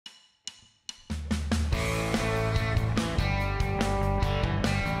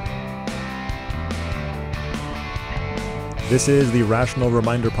This is the Rational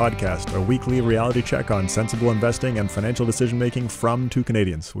Reminder Podcast, a weekly reality check on sensible investing and financial decision-making from two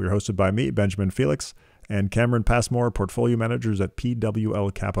Canadians. We are hosted by me, Benjamin Felix, and Cameron Passmore, portfolio managers at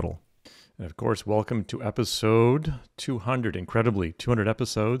PWL Capital. And of course, welcome to episode 200, incredibly, 200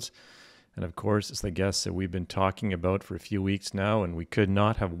 episodes. And of course, it's the guests that we've been talking about for a few weeks now, and we could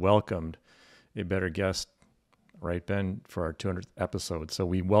not have welcomed a better guest, right, Ben, for our 200th episode. So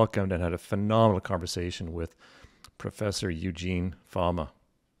we welcomed and had a phenomenal conversation with Professor Gene Fama.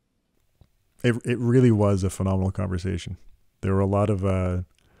 It really was a phenomenal conversation. There were a lot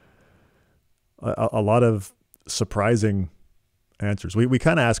of surprising answers. We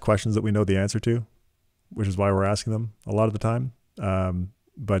kind of ask questions that we know the answer to, which is why we're asking them a lot of the time.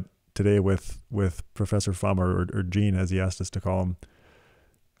 But today with Professor Fama, or Gene, as he asked us to call him,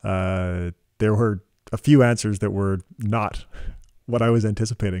 there were a few answers that were not what I was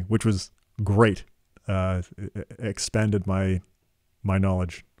anticipating, which was great. It expanded my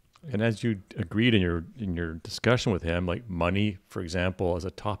knowledge. And as you agreed in your discussion with him, like money, for example, as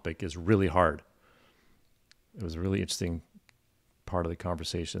a topic is really hard. It was a really interesting part of the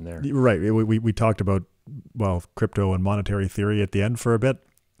conversation there. Right. We talked about, crypto and monetary theory at the end for a bit.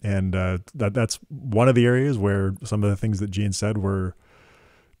 And that's one of the areas where some of the things that Gene said were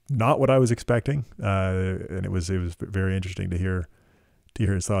not what I was expecting. And it was very interesting to hear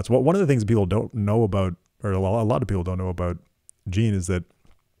his thoughts. Well, one of the things people don't know about, or a lot of people don't know about Gene, is that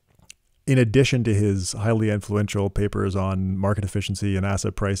in addition to his highly influential papers on market efficiency and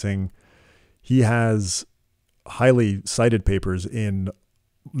asset pricing, he has highly cited papers in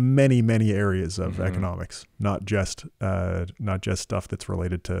many, many areas of economics, not just stuff that's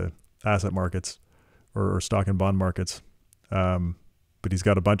related to asset markets or stock and bond markets. But he's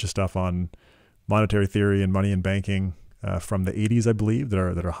got a bunch of stuff on monetary theory and money and banking from the 80s, I believe, that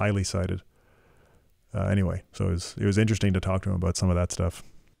are highly cited. Anyway, so it was interesting to talk to him about some of that stuff.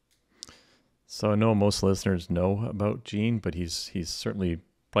 So I know most listeners know about Gene, but he's certainly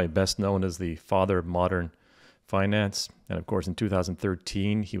probably best known as the father of modern finance. And of course, in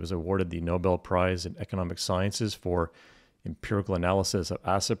 2013, he was awarded the Nobel Prize in Economic Sciences for empirical analysis of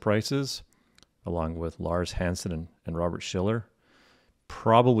asset prices, along with Lars Hansen and Robert Shiller.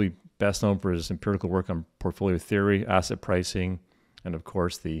 Probably best known for his empirical work on portfolio theory, asset pricing, and of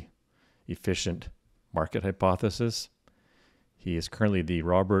course, the efficient market hypothesis. He is currently the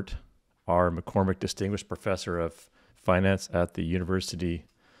Robert R. McCormick Distinguished Professor of Finance at the University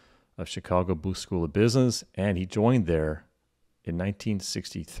of Chicago Booth School of Business, and he joined there in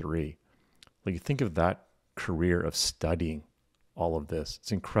 1963. Like, you think of that career of studying all of this.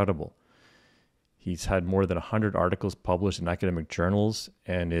 It's incredible. He's had more than 100 articles published in academic journals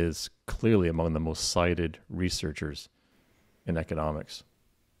and is clearly among the most cited researchers in economics.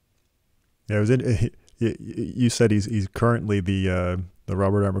 Yeah, you said he's currently the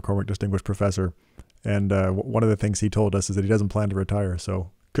Robert R. McCormick Distinguished Professor, and one of the things he told us is that he doesn't plan to retire.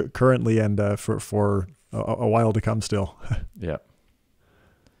 So currently and for a while to come still. Yeah.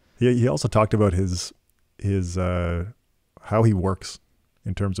 He also talked about his how he works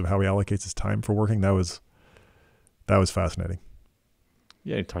in terms of how he allocates his time for working. That was fascinating.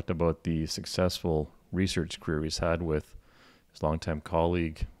 Yeah, he talked about the successful research career he's had with his longtime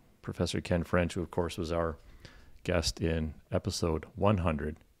colleague, Professor Ken French, who of course was our guest in episode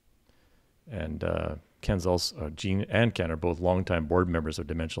 100. And Ken's also, Gene and Ken are both longtime board members of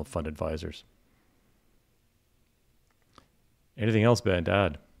Dimensional Fund Advisors. Anything else, Ben, to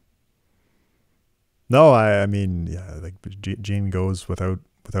add? No, I mean, yeah, like Gene goes without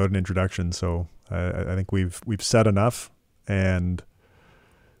an introduction. So I think we've said enough, and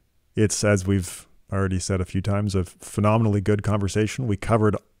it's, as we've already said a few times, a phenomenally good conversation. We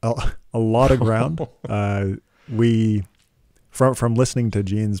covered a lot of ground. From listening to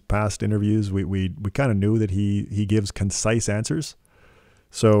Gene's past interviews, we kind of knew that he gives concise answers.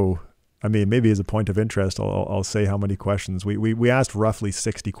 So, I mean, maybe as a point of interest, I'll say how many questions. We asked roughly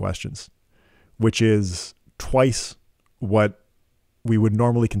 60 questions, which is twice what we would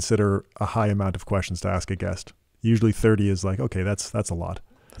normally consider a high amount of questions to ask a guest. Usually 30 is like, okay, that's a lot.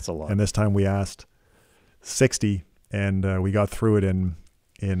 That's a lot. And this time we asked 60, and we got through it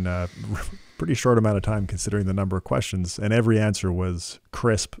in a pretty short amount of time, considering the number of questions. And every answer was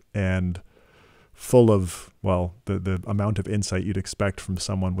crisp and full of, the amount of insight you'd expect from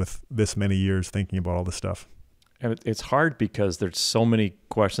someone with this many years thinking about all this stuff. And it's hard because there's so many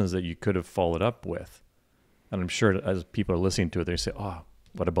questions that you could have followed up with. And I'm sure as people are listening to it, they say, oh,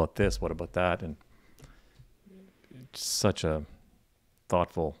 what about this? What about that? And it's such a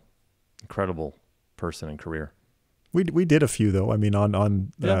thoughtful, incredible person and career. We did a few though. I mean,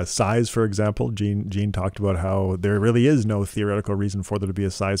 on size, for example, Gene talked about how there really is no theoretical reason for there to be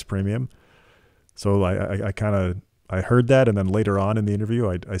a size premium. So I heard that, and then later on in the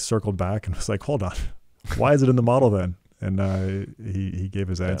interview, I circled back and was like, hold on, why is it in the model then? And he gave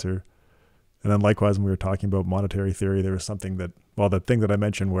his answer. And then likewise, when we were talking about monetary theory, there was something that, well, the thing that I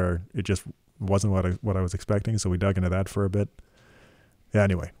mentioned where it just wasn't what I was expecting. So we dug into that for a bit. Yeah.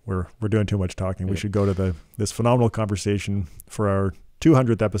 Anyway, we're doing too much talking. We should go to this phenomenal conversation for our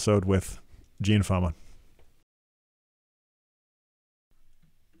 200th episode with Gene Fama.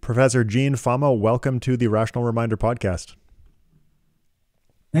 Professor Gene Fama, welcome to the Rational Reminder podcast.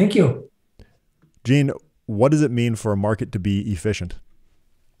 Thank you. Gene, what does it mean for a market to be efficient?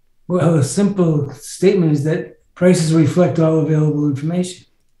 Well, a simple statement is that prices reflect all available information.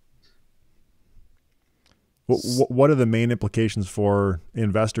 What are the main implications for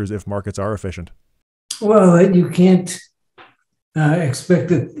investors if markets are efficient? Well, you can't expect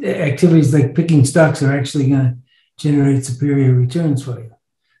that activities like picking stocks are actually going to generate superior returns for you.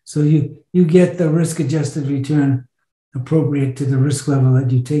 So you get the risk-adjusted return appropriate to the risk level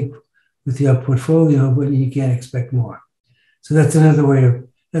that you take with your portfolio, but you can't expect more. So that's another way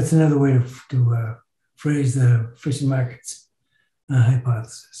to phrase the efficient markets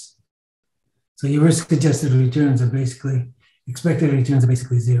hypothesis. So your risk-adjusted returns are expected returns are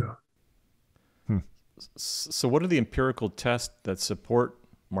basically zero. So what are the empirical tests that support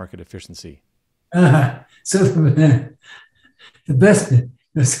market efficiency? So the best,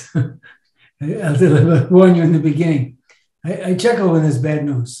 I'll warn you in the beginning, I chuckle when there's bad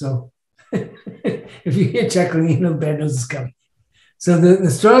news. So if you hear chuckling, you know bad news is coming. So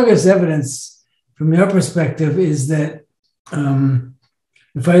the strongest evidence from your perspective is that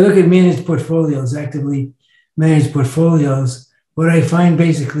if I look at managed portfolios, actively managed portfolios, what I find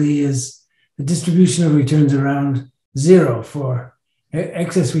basically is the distribution of returns around zero. For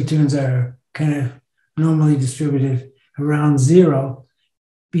excess returns are kind of normally distributed around zero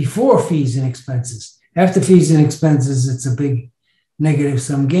before fees and expenses. After fees and expenses, it's a big negative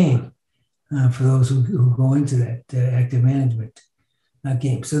sum game for those who go into that active management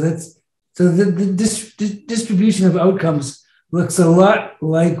game. So the distribution of outcomes looks a lot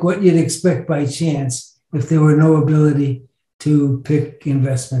like what you'd expect by chance if there were no ability to pick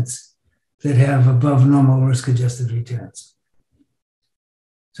investments that have above normal risk-adjusted returns.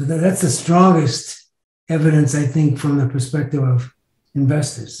 So that's the strongest evidence, I think, from the perspective of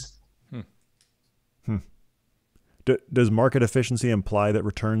investors. Does market efficiency imply that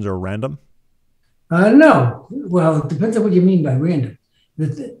returns are random? No. Well, it depends on what you mean by random.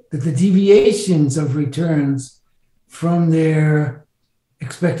 That the deviations of returns from their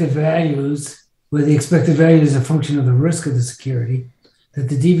expected values, where the expected value is a function of the risk of the security, that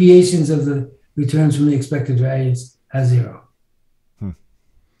the deviations of the returns from the expected values are zero.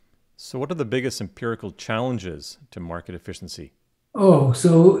 So what are the biggest empirical challenges to market efficiency? Oh,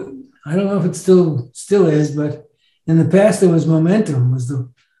 so I don't know if it still is, but in the past, there was momentum was the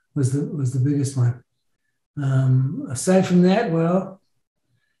biggest one. Aside from that, well,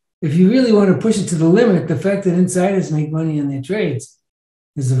 if you really want to push it to the limit, the fact that insiders make money in their trades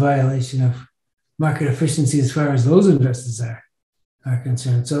is a violation of market efficiency as far as those investors are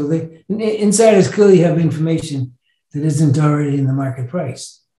concerned. So insiders clearly have information that isn't already in the market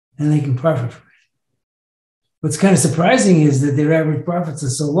price, and they can profit from it. What's kind of surprising is that their average profits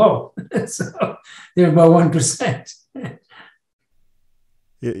are so low. So they're about 1%.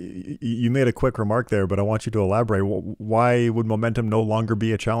 You made a quick remark there, but I want you to elaborate. Why would momentum no longer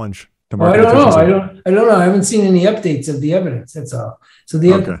be a challenge to market efficiency? I don't know. I haven't seen any updates of the evidence. That's all. So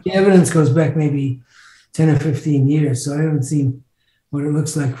the evidence goes back maybe 10 or 15 years. So I haven't seen what it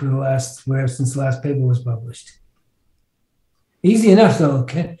looks like since the last paper was published. Easy enough, though.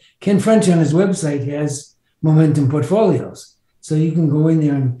 Ken French on his website has momentum portfolios. So you can go in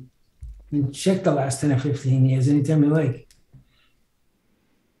there and check the last 10 or 15 years anytime you like.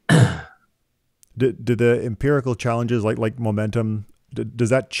 Do the empirical challenges like momentum, does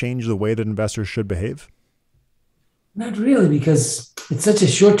that change the way that investors should behave? Not really, because it's such a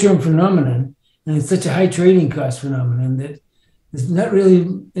short-term phenomenon and it's such a high trading cost phenomenon that there's not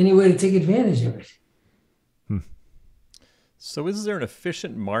really any way to take advantage of it. So is there an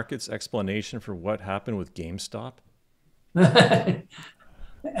efficient markets explanation for what happened with GameStop? I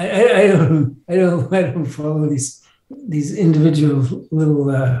don't follow these individual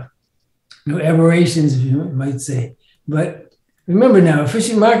little aberrations, if you might say. But remember now,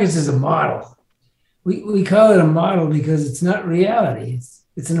 efficient markets is a model. We call it a model because it's not reality.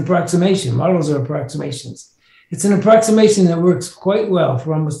 It's an approximation. Models are approximations. It's an approximation that works quite well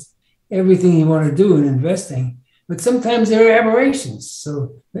for almost everything you want to do in investing. but sometimes there are aberrations.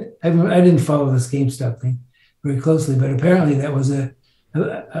 So I didn't follow this GameStop thing very closely, but apparently that was an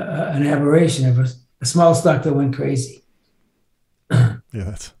aberration of a small stock that went crazy.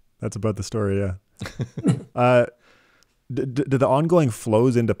 Yeah, that's about the story. Yeah. Do the ongoing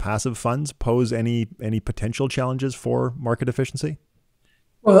flows into passive funds pose any potential challenges for market efficiency?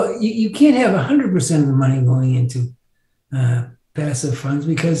 Well, you can't have 100% of the money going into passive funds,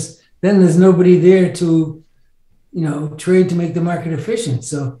 because then there's nobody there to, trade to make the market efficient.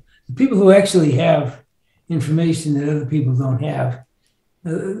 So the people who actually have information that other people don't have,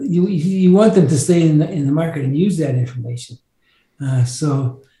 you want them to stay in the market and use that information.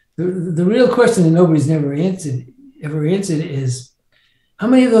 So the real question that nobody's ever answered is, how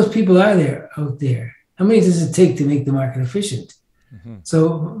many of those people are there out there? How many does it take to make the market efficient? Mm-hmm.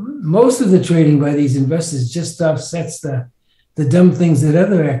 So most of the trading by these investors just offsets the dumb things that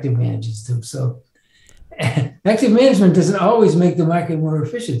other active managers do. So active management doesn't always make the market more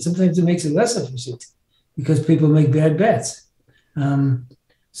efficient. Sometimes it makes it less efficient because people make bad bets.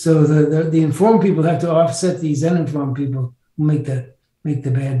 So the informed people have to offset these uninformed people who make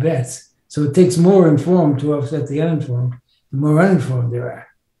the bad bets. So it takes more informed to offset the uninformed. The more uninformed there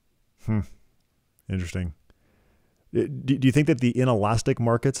are. Interesting. Do you think that the inelastic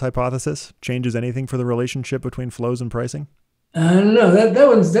markets hypothesis changes anything for the relationship between flows and pricing? No,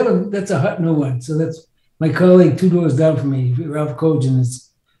 that's a hot new one. So that's my colleague 2 doors down from me, Ralph Kogan,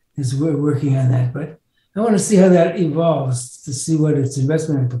 is working on that. But I want to see how that evolves to see what its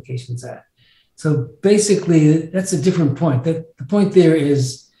investment implications are. So basically, that's a different point. The point there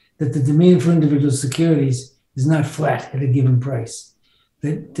is that the demand for individual securities is not flat at a given price.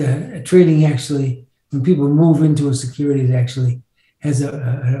 That trading actually, when people move into a security, it actually has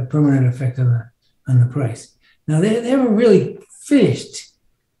a permanent effect on the price. Now, they haven't really finished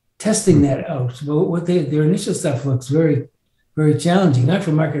testing that out, but their initial stuff looks very, very challenging, not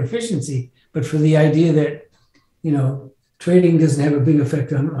for market efficiency, but for the idea that, trading doesn't have a big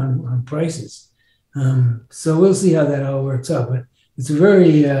effect on prices. So we'll see how that all works out, but it's a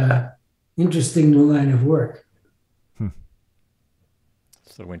very interesting new line of work.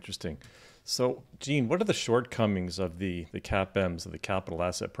 So interesting. So, Gene, what are the shortcomings of the CAPMs, of the capital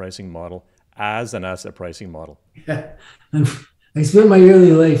asset pricing model, as an asset pricing model? Yeah. I spent my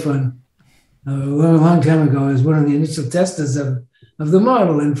early life on, a long time ago, as one of the initial testers of the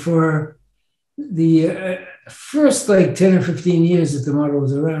model. And for the first 10 or 15 years that the model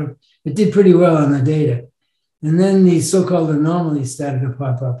was around, it did pretty well on the data. And then these so-called anomalies started to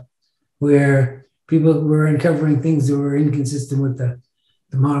pop up, where people were uncovering things that were inconsistent with the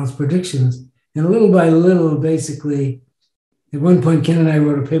model's predictions. And little by little, basically, at one point, Ken French and I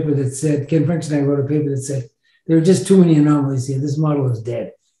wrote a paper that said, there are just too many anomalies here. This model is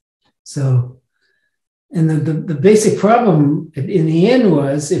dead. So, and the basic problem in the end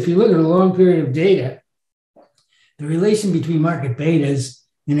was, if you look at a long period of data, the relation between market betas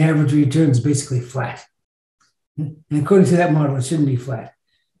and average returns is basically flat. And according to that model, it shouldn't be flat.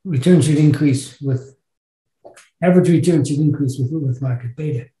 Average return should increase with market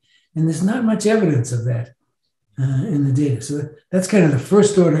beta. And there's not much evidence of that in the data. So that's kind of the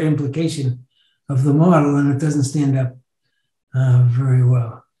first order implication of the model, and it doesn't stand up very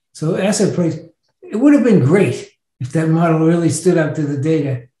well. So asset price, it would have been great if that model really stood up to the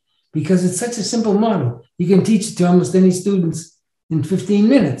data, because it's such a simple model. You can teach it to almost any students in 15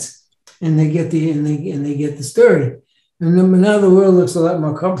 minutes, and they get the story. And now the world looks a lot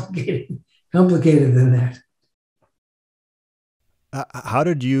more complicated than that. How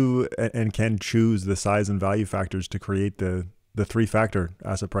did you and Ken choose the size and value factors to create the 3-factor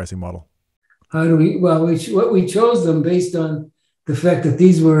asset pricing model? We chose them based on the fact that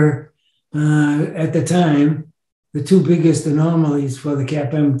these were, at the time, the 2 biggest anomalies for the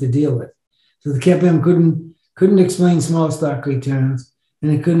CAPM to deal with. So the CAPM couldn't explain small stock returns,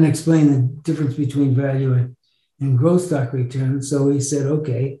 and it couldn't explain the difference between value and growth stock returns. So we said,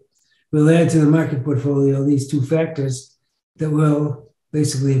 okay, we'll add to the market portfolio these 2 factors that will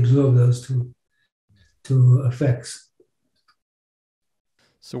basically absorb those two effects.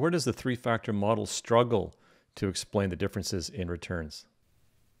 So where does the 3-factor model struggle to explain the differences in returns?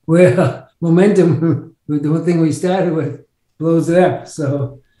 Well, momentum, the one thing we started with, blows it up.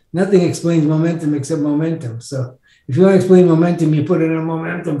 So nothing explains momentum except momentum. So if you want to explain momentum, you put in a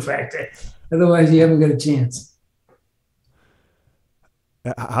momentum factor. Otherwise, you haven't got a chance.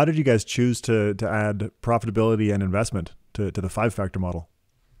 How did you guys choose to add profitability and investment to the 5-factor model?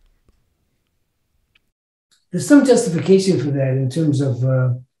 There's some justification for that in terms of,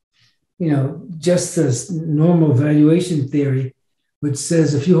 just this normal valuation theory, which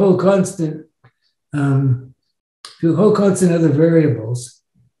says if you hold constant if you hold constant other variables,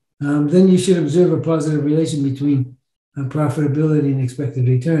 then you should observe a positive relation between profitability and expected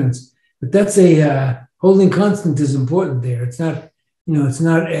returns. But that's holding constant is important there. It's not, it's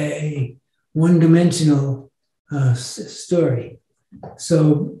not a one-dimensional story.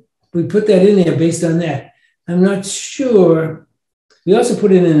 So we put that in there based on that. I'm not sure. We also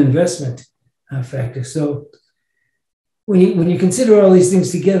put in an investment factor. So when you consider all these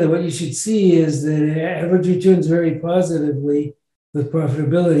things together, what you should see is that average returns vary positively with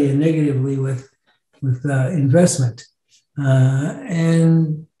profitability and negatively with investment.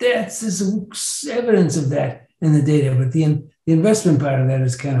 And that's evidence of that in the data, but the investment part of that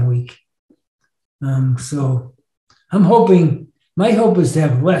is kind of weak. So I'm hoping, my hope is to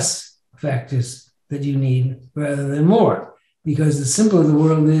have less factors that you need rather than more, because the simpler the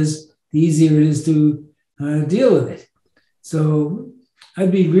world is, the easier it is to deal with it. So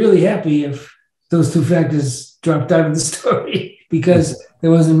I'd be really happy if those two factors dropped out of the story because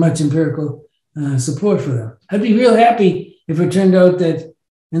there wasn't much empirical support for them. I'd be real happy if it turned out that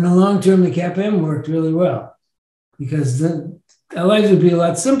in the long term, the CAPM worked really well, because our lives would be a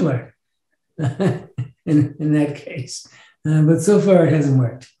lot simpler in that case. But so far, it hasn't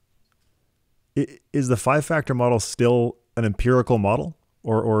worked. Is the five-factor model still an empirical model,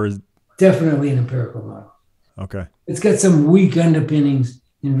 or is definitely an empirical model? Okay. It's got some weak underpinnings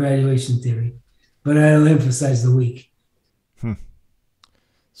in valuation theory, but I'll emphasize the weak.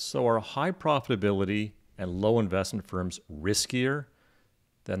 So are high profitability and low investment firms riskier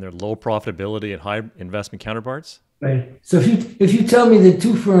than their low profitability and high investment counterparts? Right. So if you tell me that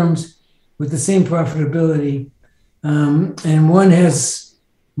two firms with the same profitability and one does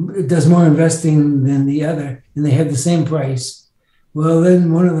more investing than the other, and they have the same price, well,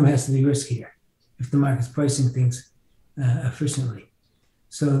 then one of them has to be riskier if the market's pricing things efficiently.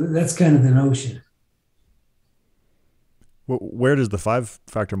 So that's kind of the notion. Where does the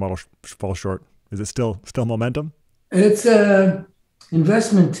five-factor model fall short? Is it still momentum? It's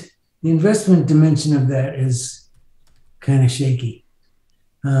investment. The investment dimension of that is kind of shaky.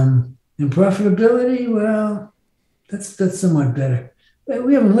 And profitability, well, that's somewhat better. But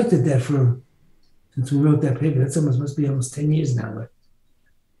we haven't looked at that since we wrote that paper. That must be almost 10 years now. But.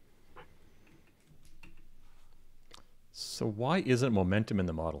 So why isn't momentum in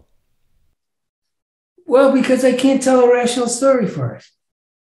the model? Well, because I can't tell a rational story for it.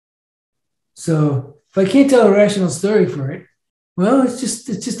 So if I can't tell a rational story for it, well, it's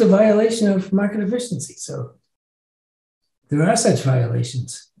just a violation of market efficiency. So there are such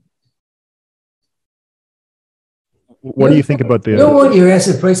violations. What do you think about the? You don't want your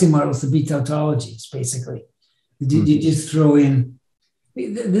asset pricing models to be tautologies, basically. You just throw in.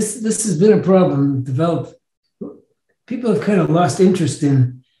 This has been a problem developed. People have kind of lost interest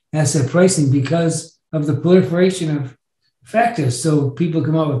in asset pricing because of the proliferation of factors. So people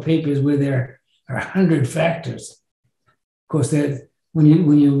come out with papers where there are 100 factors. Of course, that when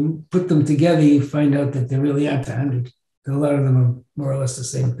you put them together, you find out that there really aren't 100. A lot of them are more or less the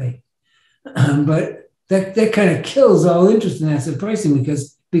same thing. But that kind of kills all interest in asset pricing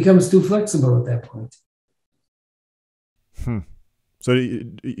because it becomes too flexible at that point. So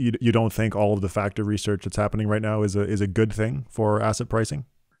you don't think all of the factor research that's happening right now is a good thing for asset pricing?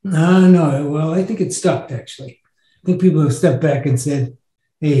 No. Well, I think it's stopped, actually. I think people have stepped back and said,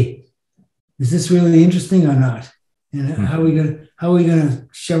 hey, is this really interesting or not? And how are we gonna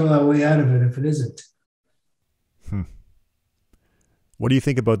shovel our way out of it if it isn't? What do you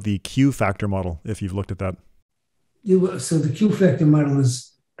think about the Q factor model, if you've looked at that? So the Q factor model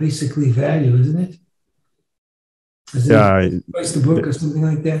is basically value, isn't it? Is it price to book or something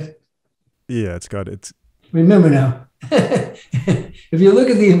like that? Yeah, it's. Remember now, if you look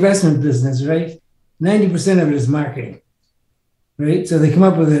at the investment business, right, 90% of it is marketing, right? So they come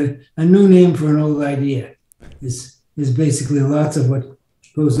up with a new name for an old idea. Is basically lots of what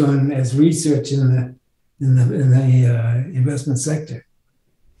goes on as research in the investment sector.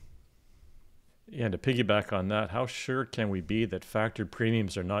 Yeah, and to piggyback on that, how sure can we be that factored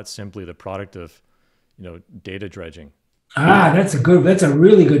premiums are not simply the product of, data dredging? That's a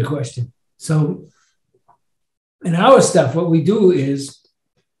really good question. So in our stuff, what we do is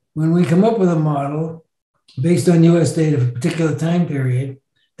when we come up with a model based on US data for a particular time period,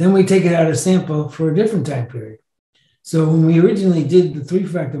 then we take it out of sample for a different time period. So when we originally did the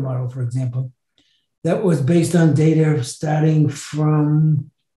three-factor model, for example, that was based on data starting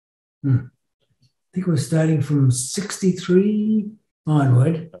from, I think it was starting from 63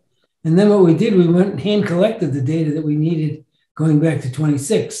 onward. And then what we did, we went and hand collected the data that we needed going back to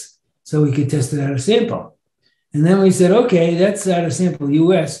 26 so we could test it out of sample. And then we said, okay, that's out of sample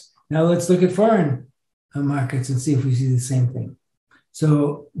US. Now let's look at foreign markets and see if we see the same thing.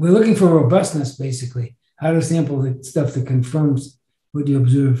 So we're looking for robustness, basically, how to sample the stuff that confirms what you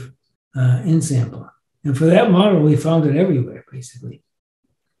observe in sample. And for that model, we found it everywhere, basically.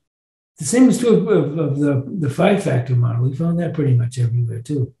 The same is true of the five-factor model. We found that pretty much everywhere,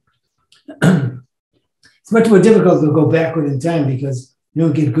 too. It's much more difficult to go backward in time because you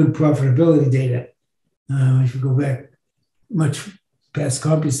don't get good profitability data if you go back much past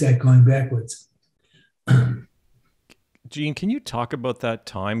CompuStat going backwards. Gene, can you talk about that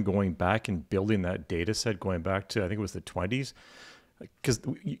time going back and building that data set going back to, I think it was the 20s? Because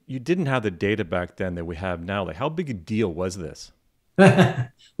you didn't have the data back then that we have now. Like, how big a deal was this?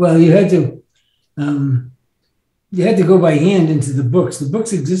 Well, you had to go by hand into the books. The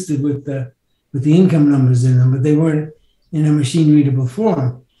books existed with the income numbers in them, but they weren't in a machine readable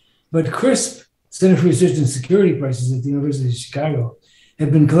form. But CRISP, Center for Research and Security Prices at the University of Chicago,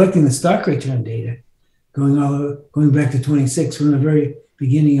 had been collecting the stock return data going back to 26 from the very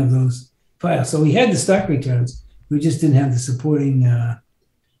beginning of those files. So we had the stock returns. We just didn't have the supporting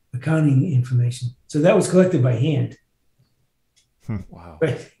accounting information. So that was collected by hand. Wow.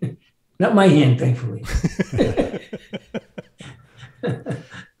 Right. Not my hand, thankfully.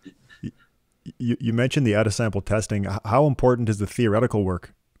 You mentioned the out-of-sample testing. How important is the theoretical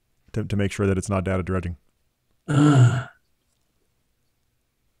work to make sure that it's not data dredging?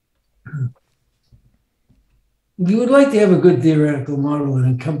 You would like to have a good theoretical model that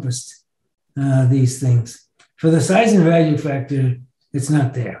encompassed these things. For the size and value factor, it's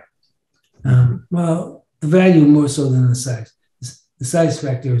not there. Well, the value more so than the size. The size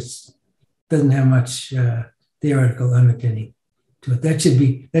factor doesn't have much theoretical underpinning to it. That should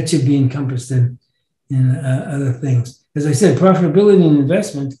be encompassed in other things. As I said, profitability and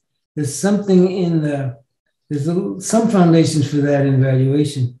investment. There's something in some foundations for that in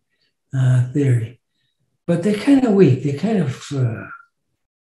valuation theory, but they're kind of weak. They're kind of,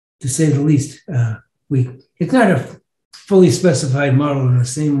 to say the least, weak. It's not a fully specified model in the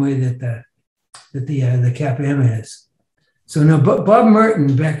same way that the CAPM is. So now, Bob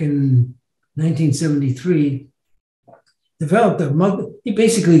Merton back in 1973 developed he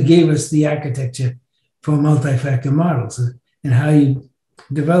basically gave us the architecture for multi-factor models and how you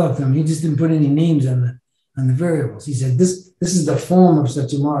develop them. He just didn't put any names on the variables. He said, this is the form of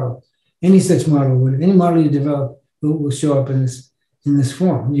such a model. Any such model, any model you develop will show up in this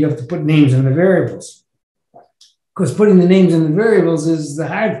form. You have to put names on the variables. Of course, putting the names on the variables is the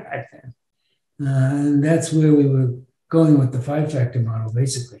hard part then. And that's where we were going with the five-factor model,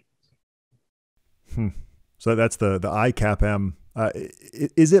 basically. So that's the ICAPM.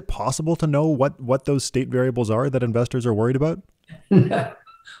 Is it possible to know what those state variables are that investors are worried about?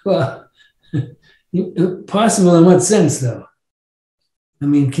 Well, possible in what sense, though? I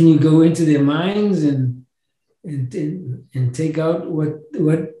mean, can you go into their minds and take out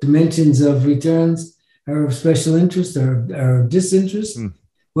what dimensions of returns are of special interest or disinterest?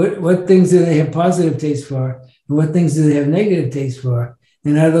 What things do they have positive taste for, and what things do they have negative taste for?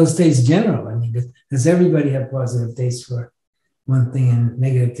 And are those tastes general? I mean, does everybody have positive taste for one thing and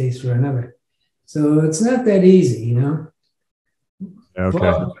negative taste for another? So it's not that easy, you know. Okay.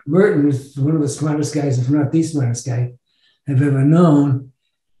 Bob Merton was one of the smartest guys, if not the smartest guy I've ever known.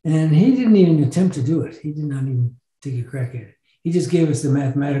 And he didn't even attempt to do it. He did not even take a crack at it. He just gave us the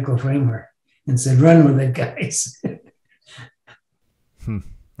mathematical framework and said, run with it, guys.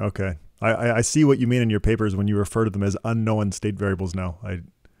 Okay. I see what you mean in your papers when you refer to them as unknown state variables now.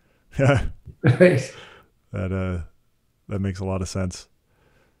 Right. That makes a lot of sense.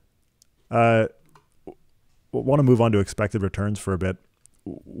 Want to move on to expected returns for a bit.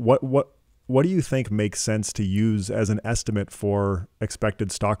 What do you think makes sense to use as an estimate for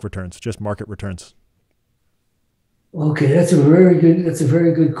expected stock returns, just market returns? Okay, that's a very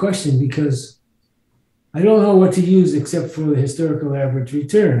good question, because I don't know what to use except for the historical average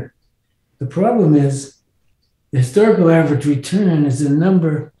return. The problem is the historical average return is a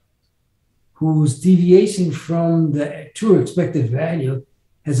number whose deviation from the true expected value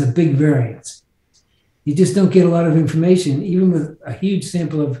has a big variance. You just don't get a lot of information, even with a huge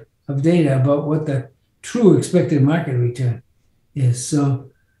sample of data, about what the true expected market return is.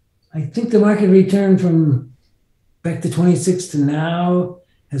 So I think the market return from back to 26 to now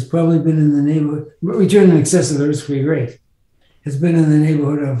has probably been in the neighborhood, return in excess of the risk-free rate, has been in the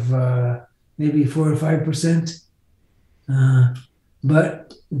neighborhood of maybe 4 or 5%.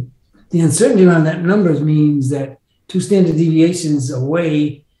 But the uncertainty around that numbers means that two standard deviations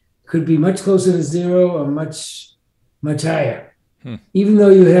away could be much closer to zero or much higher. Even though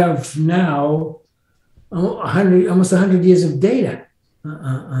you have now almost 100 years of data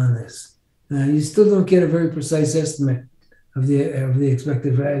on this. you still don't get a very precise estimate of the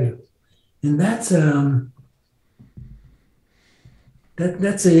expected value, and that's a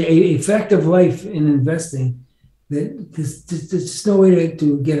fact of life in investing. That there's just no way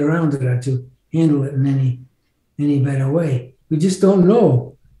to get around it or to handle it in any better way. We just don't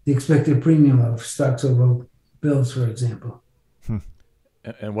know the expected premium of stocks over bills, for example.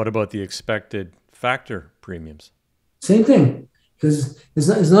 And what about the expected factor premiums? Same thing, because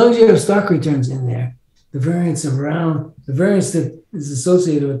as long as you have stock returns in there, the variance that is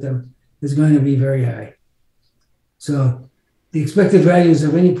associated with them is going to be very high. So the expected values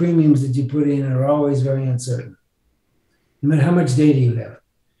of any premiums that you put in are always very uncertain, no matter how much data you have.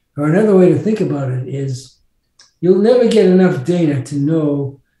 Or another way to think about it is you'll never get enough data to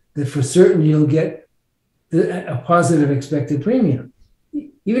know that for certain you'll get a positive expected premium.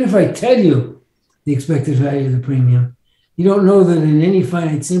 Even if I tell you the expected value of the premium, you don't know that in any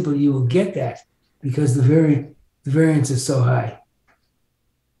finite sample you will get that because the variance is so high.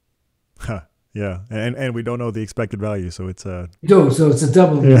 Huh, yeah, and we don't know the expected value, so it's a so it's a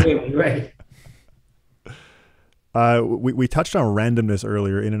double variance, right? We touched on randomness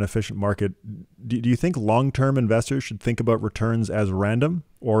earlier in an efficient market. Do you think long-term investors should think about returns as random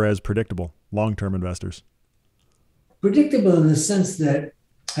or as predictable? Long-term investors. Predictable in the sense that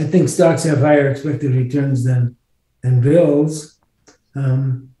I think stocks have higher expected returns than bills.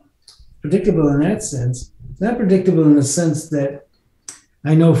 Predictable in that sense. It's not predictable in the sense that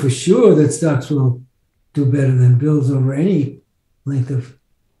I know for sure that stocks will do better than bills over any length of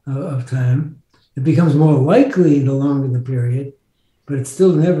time. It becomes more likely the longer the period, but it's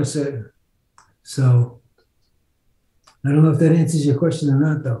still never certain. So I don't know if that answers your question or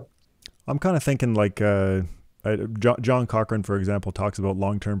not, though. I'm kind of thinking like John Cochran, for example, talks about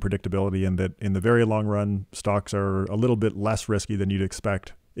long-term predictability and that in the very long run, stocks are a little bit less risky than you'd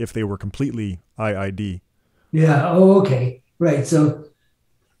expect if they were completely IID. Yeah. Oh, okay. Right. So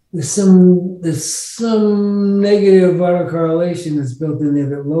there's some negative autocorrelation that's built in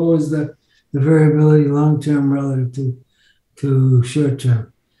there that lowers the variability long-term relative to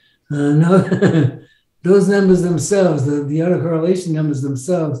short-term. No, those numbers themselves, the autocorrelation numbers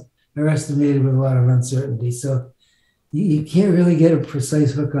themselves, are estimated with a lot of uncertainty. So you can't really get a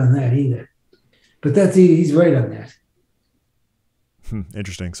precise hook on that either. But he's right on that.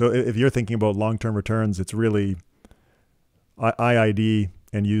 Interesting. So if you're thinking about long-term returns, it's really IID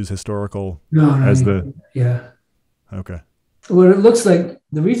and use historical Yeah. Okay. What it looks like,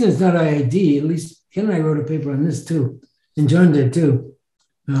 the reason it's not IID, at least Ken and I wrote a paper on this too, and John did too.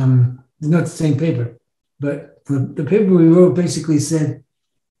 Not the same paper, but the paper we wrote basically said,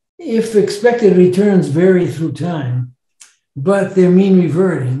 if expected returns vary through time, but they're mean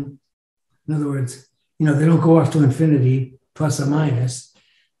reverting, in other words, they don't go off to infinity, plus or minus,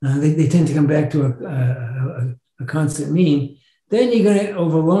 they tend to come back to a constant mean, then you're going to,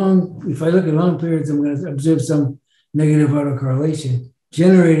 if I look at long periods, I'm going to observe some negative autocorrelation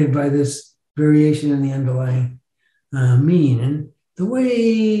generated by this variation in the underlying mean. And the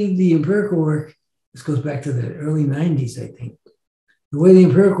way the empirical work, this goes back to the early 90s, I think. The way the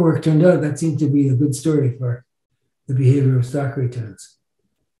empirical work turned out, that seemed to be a good story for the behavior of stock returns.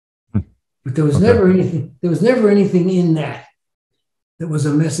 But there was never anything in that was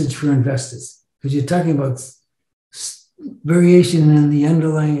a message for investors, because you're talking about variation in the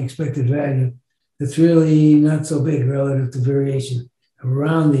underlying expected value that's really not so big relative to variation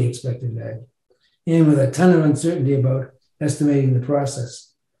around the expected value, and with a ton of uncertainty about estimating the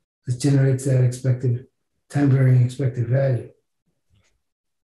process that generates that expected time-varying expected value.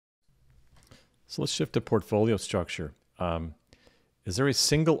 So let's shift to portfolio structure. Is there a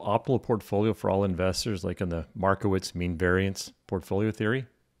single optimal portfolio for all investors, like in the Markowitz mean variance portfolio theory?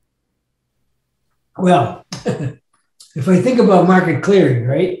 Well, if I think about market clearing,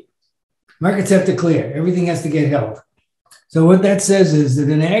 right? Markets have to clear. Everything has to get held. So what that says is that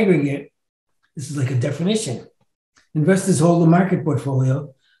in aggregate, this is like a definition. Investors hold a market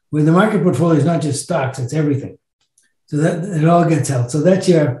portfolio, where the market portfolio is not just stocks, it's everything. So that it all gets held. So that's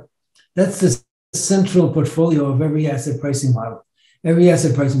the central portfolio of every asset pricing model. Every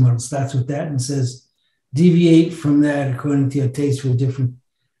asset pricing model starts with that and says, deviate from that according to your taste for different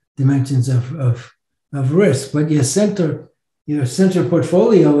dimensions of risk. But your center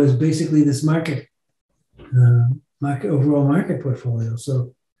portfolio is basically this overall market portfolio.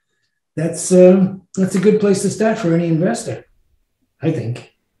 So that's a good place to start for any investor, I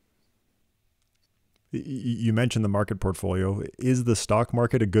think. You mentioned the market portfolio. Is the stock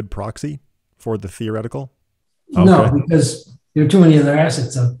market a good proxy for the theoretical? No, because there are too many other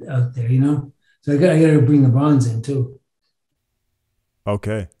assets out there, So I got to bring the bonds in too.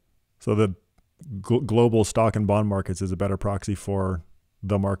 Okay. So global stock and bond markets is a better proxy for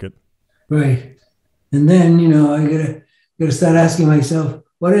the market. Right. And then, I gotta start asking myself,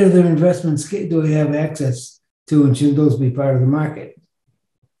 what other investments do I have access to, and should those be part of the market?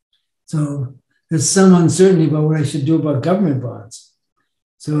 So there's some uncertainty about what I should do about government bonds.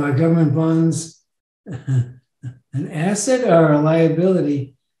 So are government bonds an asset or a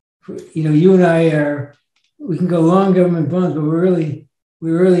liability? You and I we can go long government bonds, but we're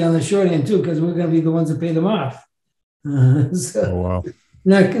really on the short end too, because we're going to be the ones that pay them off. Oh, wow.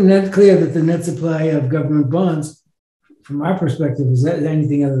 Not clear that the net supply of government bonds, from our perspective, is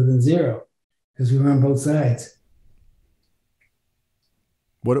anything other than zero, because we run both sides.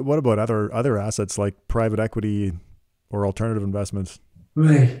 What about other assets like private equity or alternative investments?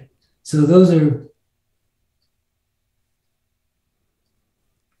 Right. So those are,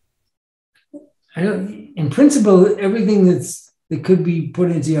 in principle, everything that could be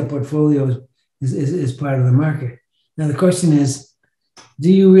put into your portfolio is part of the market. Now the question is,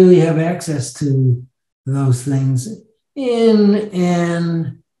 do you really have access to those things in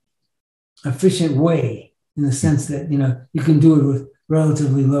an efficient way, in the sense that you can do it with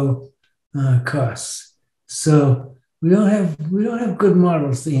relatively low costs? So we don't have good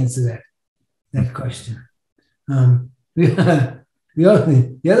models to answer that question. The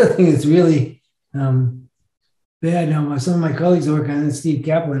other thing that's really bad now, some of my colleagues work on it, Steve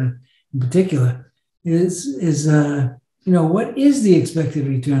Kaplan in particular, is what is the expected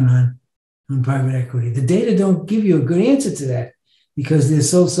return on private equity? The data don't give you a good answer to that because they're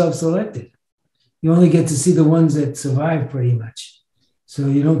so self-selected. You only get to see the ones that survive pretty much. So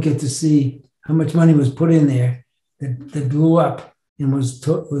you don't get to see how much money was put in there that blew up and was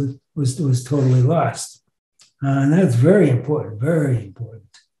totally lost. And that's very important, very important.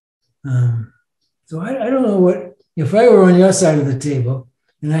 So I don't know if I were on your side of the table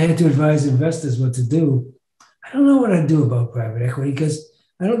and I had to advise investors what to do, I don't know what I'd do about private equity, because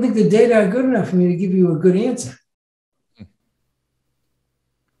I don't think the data are good enough for me to give you a good answer.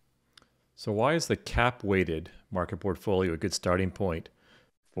 So why is the cap-weighted market portfolio a good starting point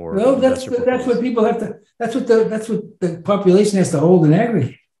for? Well, that's what people have to. That's what the population has to hold in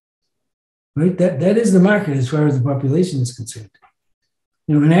aggregate, right? That is the market as far as the population is concerned.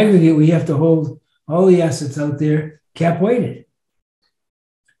 In aggregate, we have to hold all the assets out there cap-weighted.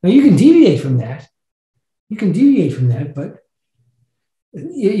 Now you can deviate from that. But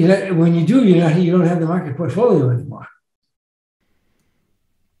when you do, you don't have the market portfolio anymore.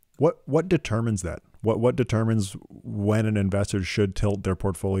 What determines that? What determines when an investor should tilt their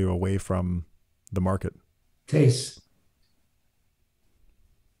portfolio away from the market? Taste.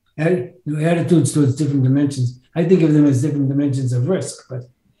 Attitudes towards different dimensions. I think of them as different dimensions of risk, but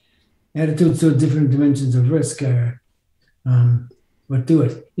attitudes towards different dimensions of risk are what do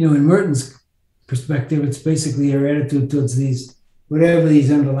it. In Merton's perspective, it's basically our attitude towards whatever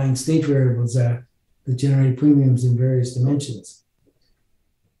these underlying state variables are that generate premiums in various dimensions.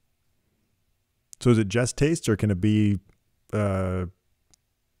 So is it just taste, or can it be other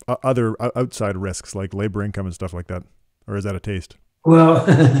outside risks like labor income and stuff like that? Or is that a taste? Well,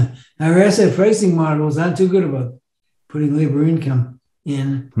 our asset pricing models aren't too good about putting labor income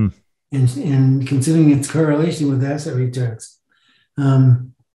in and considering its correlation with asset returns.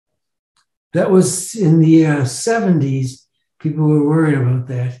 That was in the 70s. People were worried about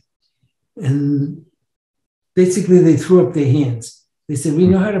that. And basically they threw up their hands. They said, we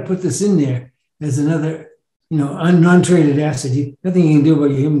know how to put this in there as another, non-traded asset. Nothing you can do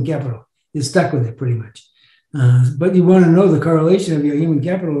about your human capital. You're stuck with it pretty much. But you want to know the correlation of your human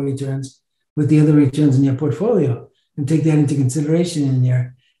capital returns with the other returns in your portfolio and take that into consideration in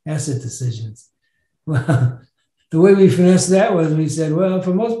your asset decisions. Well, the way we finessed that was we said, well,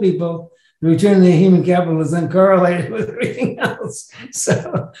 for most people, the return on their human capital is uncorrelated with everything else.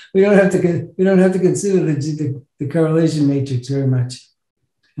 So we don't have to consider the correlation matrix very much.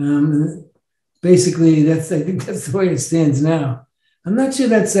 Basically, I think that's the way it stands now. I'm not sure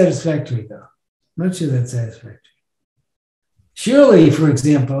that's satisfactory, though. I'm not sure that's satisfactory. Surely, for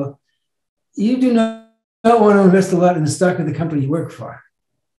example, you do not want to invest a lot in the stock of the company you work for,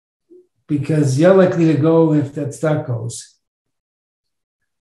 because you're likely to go if that stock goes.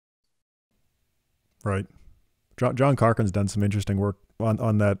 Right. John Carkin's done some interesting work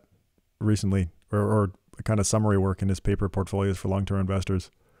on that recently, or kind of summary work in his paper Portfolios for Long-Term Investors.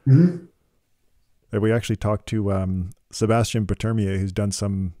 Mm-hmm. We actually talked to Sebastian Patermier, who's done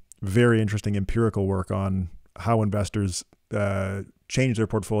some very interesting empirical work on how investors change their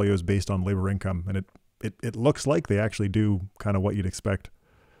portfolios based on labor income. And it looks like they actually do kind of what you'd expect,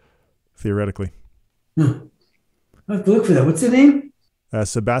 theoretically. I'll have to look for that. What's the name?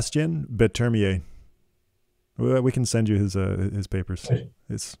 Sebastien Betermier. We can send you his papers.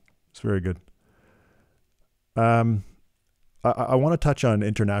 It's very good. I want to touch on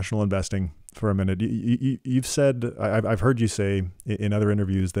international investing for a minute. You've said, I've heard you say in other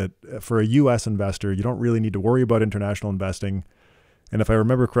interviews that for a U.S. investor, you don't really need to worry about international investing. And if I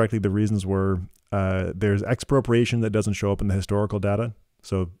remember correctly, the reasons were there's expropriation that doesn't show up in the historical data.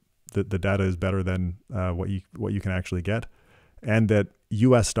 So the data is better than what you can actually get. And that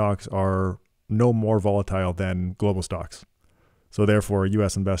U.S. stocks are no more volatile than global stocks. So therefore, a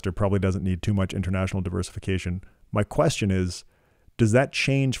U.S. investor probably doesn't need too much international diversification. My question is, does that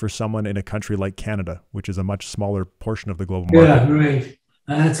change for someone in a country like Canada, which is a much smaller portion of the global market? Yeah, right.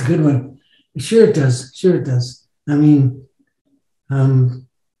 That's a good one. Sure it does. Sure it does. I mean,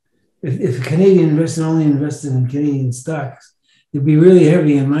 if a Canadian investor only invested in Canadian stocks, it'd be really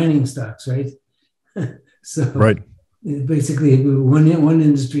heavy in mining stocks, right? So right. Basically, one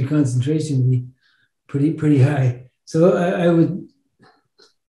industry concentration would be pretty high. So I would.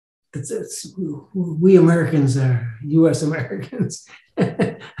 We Americans are U.S. Americans,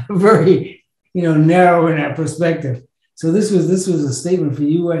 very narrow in our perspective. So this was a statement for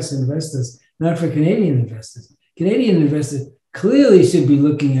U.S. investors, not for Canadian investors. Canadian investors clearly should be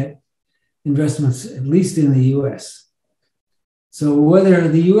looking at investments at least in the U.S. So whether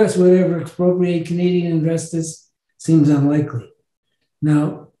the U.S. would ever expropriate Canadian investors seems unlikely.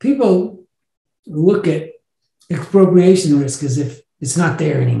 Now, people look at expropriation risk as if it's not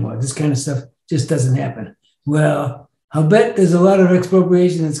there anymore. This kind of stuff just doesn't happen. Well, I'll bet there's a lot of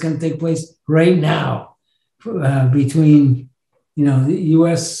expropriation that's going to take place right now between, the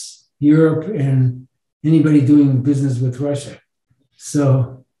U.S., Europe, and anybody doing business with Russia.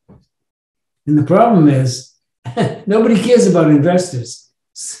 So, and the problem is nobody cares about investors.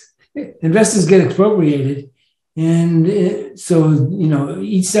 Investors get expropriated. And so,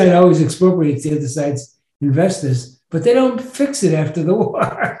 each side always expropriates the other side's investors, but they don't fix it after the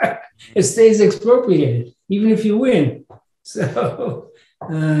war. It stays expropriated, even if you win. So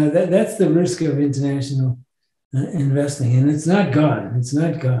that's the risk of international investing. And it's not gone. It's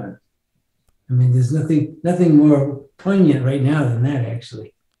not gone. I mean, there's nothing more poignant right now than that,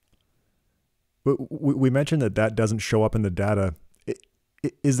 actually. We mentioned that doesn't show up in the data.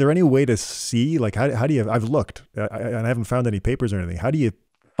 Is there any way to see, like, how do you, I've looked, and I haven't found any papers or anything. How do you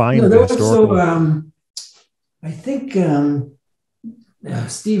find the historical? Also, I think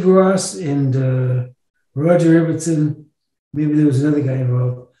Steve Ross and Roger Ibbotson, maybe there was another guy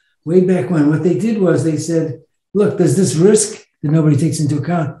involved, way back when. What they did was they said, look, there's this risk that nobody takes into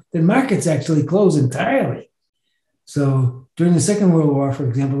account. The markets actually close entirely. So during the Second World War, for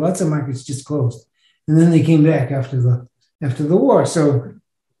example, lots of markets just closed. And then they came back after the war. So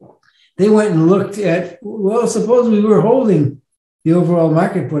they went and looked at, well, suppose we were holding the overall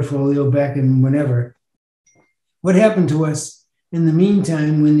market portfolio back in whenever. What happened to us in the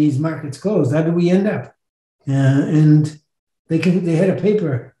meantime when these markets closed? How did we end up? And they had a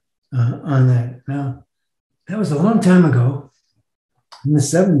paper on that. Now, that was a long time ago, in the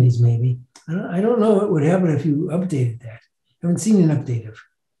 70s maybe. I don't know what would happen if you updated that. I haven't seen an update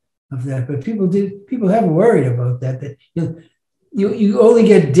of that, but people have worried about that you only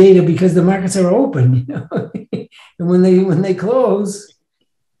get data because the markets are open, and when they close,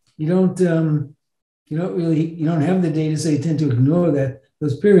 you don't have the data, so you tend to ignore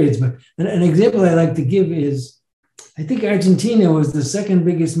those periods. But an example I like to give is, I think Argentina was the second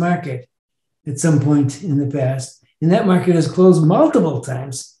biggest market at some point in the past, and that market has closed multiple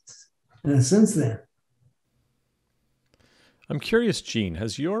times since then. I'm curious, Gene,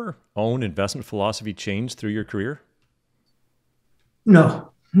 has your own investment philosophy changed through your career?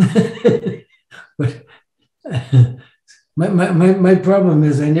 No. But my problem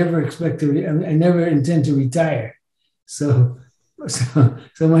is I never intend to retire. So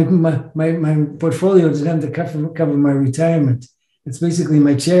my portfolio doesn't have to cover my retirement. It's basically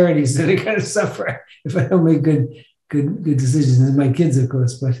my charities that are going to suffer if I don't make good decisions. And my kids, of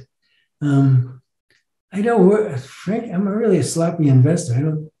course, but I don't, Frank, I'm really a sloppy investor.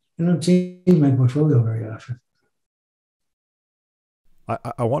 I don't change my portfolio very often.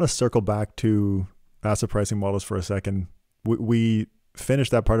 I want to circle back to asset pricing models for a second. We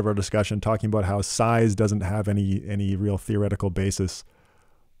finished that part of our discussion talking about how size doesn't have any real theoretical basis.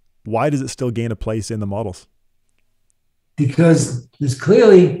 Why does it still gain a place in the models? Because there's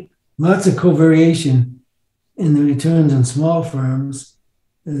clearly lots of covariation in the returns on small firms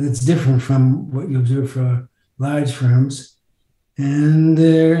that's different from what you observe for large firms. And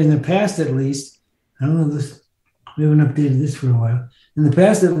in the past, at least, I don't know this, we haven't updated this for a while. In the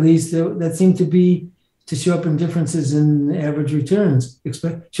past, at least, that seemed to be to show up in differences in average returns.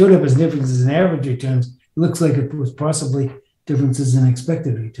 Showed up as differences in average returns. It looks like it was possibly differences in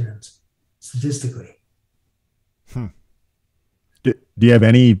expected returns statistically. Do you have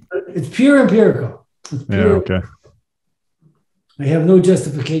any? It's pure empirical. It's pure, yeah, okay. I have no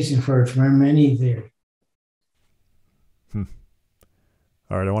justification for it from any theory.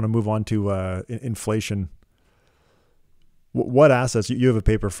 All right, I want to move on to inflation. What assets? You have a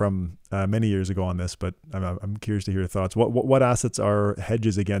paper from many years ago on this, but I'm curious to hear your thoughts. What assets are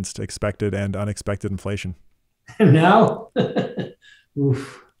hedges against expected and unexpected inflation? Now,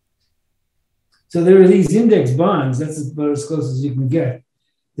 oof. So there are these index bonds. That's about as close as you can get.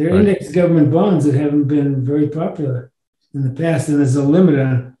 There are index government bonds that haven't been very popular in the past, and there's a limit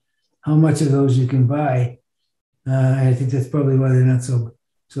on how much of those you can buy. I think that's probably why they're not so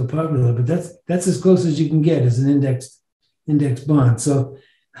popular. But that's as close as you can get as an index bond. So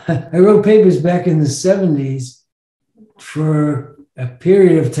I wrote papers back in the 70s for a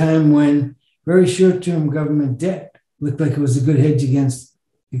period of time when very short-term government debt looked like it was a good hedge against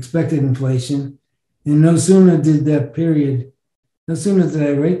expected inflation. And no sooner did I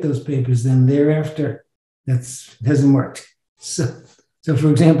write those papers than thereafter, that hasn't worked. So for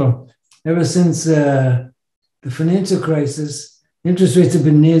example, ever since the financial crisis, interest rates have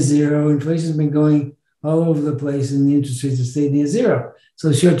been near zero, inflation's been going all over the place, and the interest rates have stayed near zero.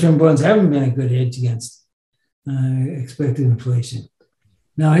 So short-term bonds haven't been a good hedge against expected inflation.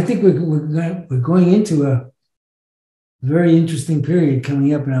 Now, I think we're going into a very interesting period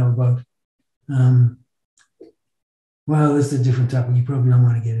coming up now about, well, this is a different topic. You probably don't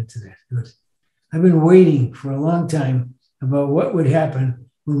want to get into that. But I've been waiting for a long time about what would happen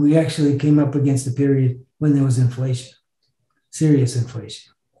when we actually came up against a period when there was inflation, serious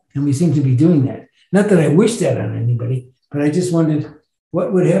inflation. And we seem to be doing that. Not that I wish that on anybody, but I just wondered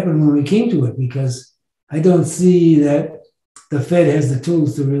what would happen when we came to it, because I don't see that the Fed has the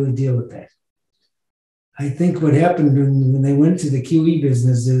tools to really deal with that. I think what happened when they went to the QE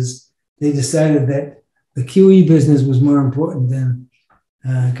business is they decided that the QE business was more important than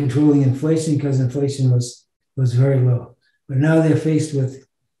controlling inflation, because inflation was very low. But now they're faced with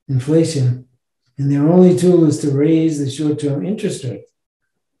inflation, and their only tool is to raise the short-term interest rate.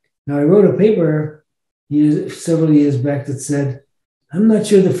 Now, I wrote a paper several years back that said, I'm not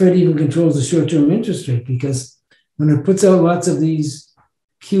sure the Fed even controls the short-term interest rate, because when it puts out lots of these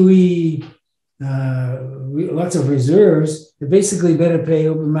QE, lots of reserves, it basically better pay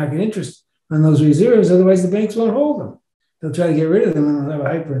open market interest on those reserves. Otherwise, the banks won't hold them. They'll try to get rid of them and they'll have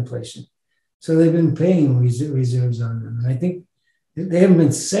a hyperinflation. So they've been paying reserves on them. And I think they haven't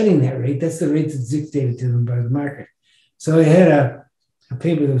been setting that rate. That's the rate that's dictated to them by the market. So I had a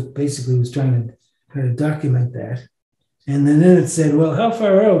paper that basically was trying to document that. And then it said, well, how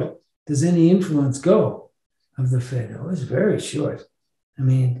far out does any influence go of the Fed? Oh, it's very short. I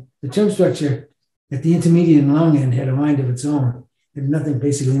mean, the term structure at the intermediate and long end had a mind of its own. It had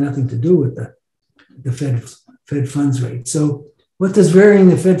basically nothing to do with the Fed funds rate. So what does varying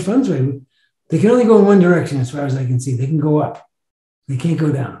the Fed funds rate? They can only go in one direction as far as I can see. They can go up. They can't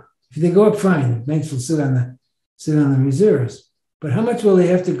go down. If they go up, fine. The banks will sit on the reserves. But how much will they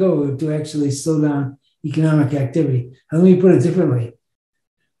have to go to actually slow down economic activity? Let me put it differently.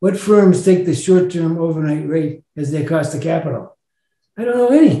 What firms take the short-term overnight rate as their cost of capital? I don't know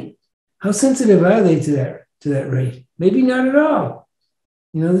any. How sensitive are they to that rate? Maybe not at all.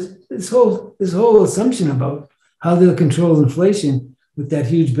 You know, this whole assumption about how they'll control inflation with that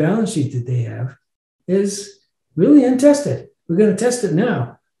huge balance sheet that they have is really untested. We're going to test it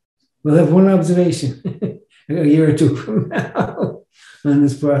now. We'll have one observation a year or two from now on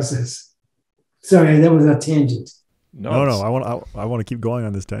this process. Sorry, that was a tangent. No. I want to keep going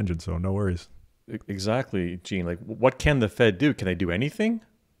on this tangent, so no worries. Exactly, Gene. Like, what can the Fed do? Can they do anything?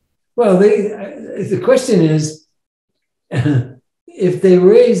 Well, the question is, if they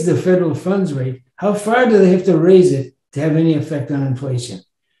raise the federal funds rate, how far do they have to raise it to have any effect on inflation?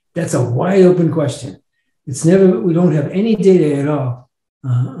 That's a wide open question. We don't have any data at all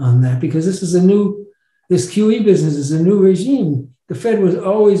on that, because this QE business is a new regime. The Fed was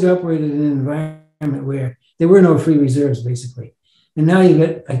always operated in an environment where there were no free reserves, basically. And now you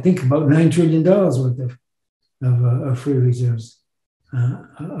get, I think, about $9 trillion worth of free reserves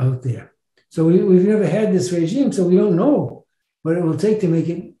out there. So we've never had this regime, so we don't know what it will take to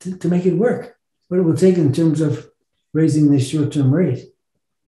make it work, what it will take in terms of raising this short-term rate.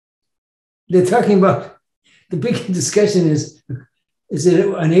 They're talking about, the big discussion is it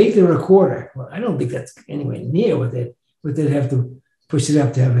an eighth or a quarter? Well, I don't think that's anywhere near what they'd have to push it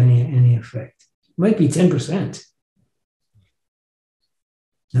up to have any effect. It might be 10%.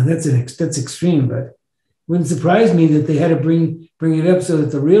 Now that's extreme, but wouldn't surprise me that they had to bring it up so that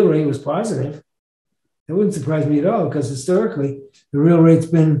the real rate was positive. That wouldn't surprise me at all, because historically the real rate's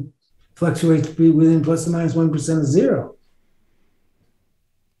been fluctuates within plus or minus 1% of zero.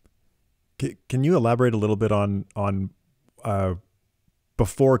 Can you elaborate a little bit on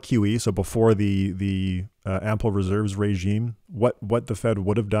before QE, so before the ample reserves regime, what the Fed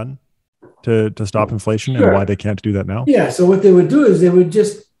would have done to stop inflation, and why they can't do that now? Yeah. So what they would do is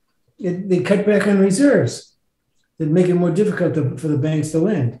they cut back on reserves. They'd make it more difficult for the banks to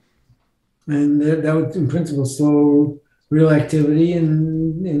lend, and that would, in principle, slow real activity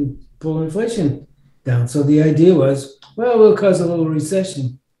and pull inflation down. So the idea was, well, we'll cause a little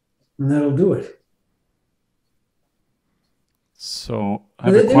recession, and that'll do it. So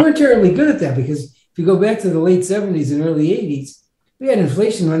they weren't terribly good at that, because if you go back to the late 70s and early 80s, we had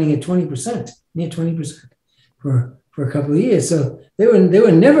inflation running at 20%, near 20% for a couple of years. So they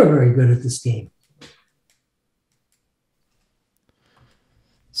were never very good at this game.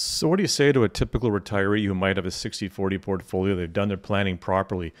 So what do you say to a typical retiree who might have a 60-40 portfolio? They've done their planning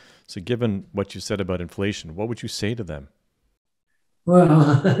properly. So given what you said about inflation, what would you say to them?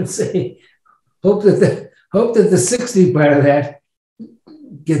 Well, I'd say hope that the 60 part of that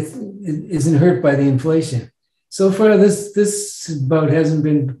isn't hurt by the inflation. So far, this bout hasn't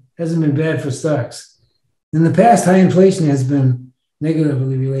been bad for stocks. In the past, high inflation has been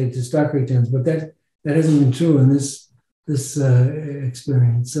negatively related to stock returns, but that hasn't been true in this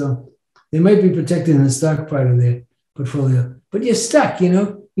experience. So they might be protecting the stock part of their portfolio, but you're stuck.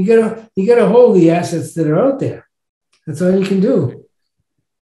 You gotta hold the assets that are out there. That's all you can do.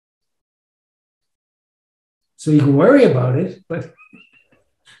 So you can worry about it, but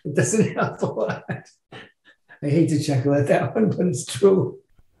it doesn't help a lot. I hate to chuckle at that one, but it's true.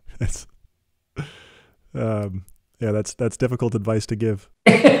 That's that's difficult advice to give.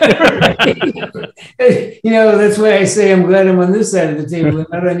 That's why I say I'm glad I'm on this side of the table and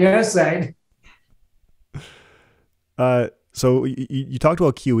not on your side. So you talked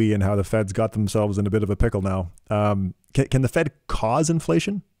about QE and how the Fed's got themselves in a bit of a pickle now. Can the Fed cause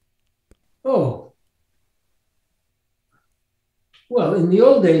inflation? Oh. Well, in the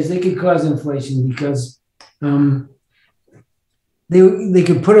old days, they could cause inflation because they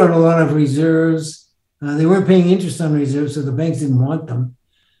could put on a lot of reserves. They weren't paying interest on reserves, so the banks didn't want them.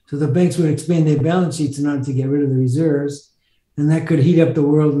 So the banks would expand their balance sheets in order to get rid of the reserves, and that could heat up the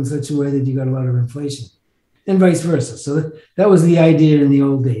world in such a way that you got a lot of inflation, and vice versa. So that was the idea in the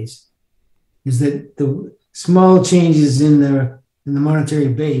old days, is that the small changes in the monetary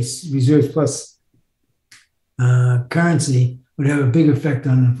base, reserves plus currency, would have a big effect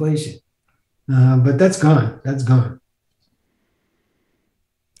on inflation. But that's gone. That's gone.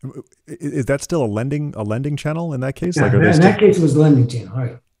 Is that still a lending channel in that case? Yeah, in that case, it was the lending channel. All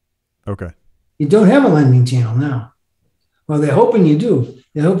right. Okay. You don't have a lending channel now. Well, they're hoping you do.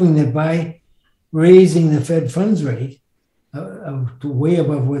 They're hoping that by raising the Fed funds rate way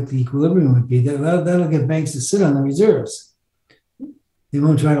above what the equilibrium would be, that'll get banks to sit on the reserves. They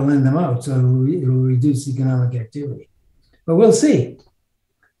won't try to lend them out, so it'll reduce economic activity. But we'll see.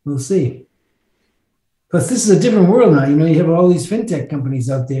 We'll see. Plus, this is a different world now. You have all these fintech companies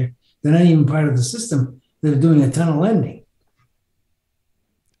out there. They're not even part of the system. They're doing a ton of lending.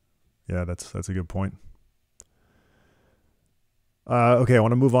 Yeah, that's a good point. Okay, I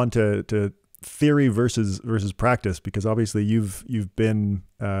want to move on to theory versus practice, because obviously you've been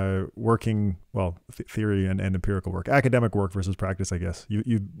working, well, theory and empirical work, academic work versus practice, I guess.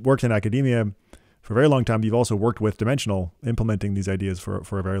 You've worked in academia for a very long time. You've also worked with Dimensional, implementing these ideas for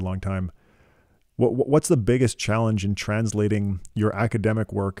a very long time. What's the biggest challenge in translating your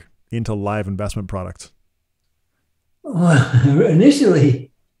academic work into live investment products? Well,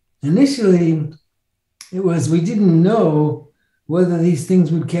 initially, it was we didn't know whether these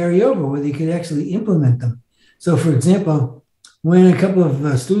things would carry over, whether you could actually implement them. So, for example, when a couple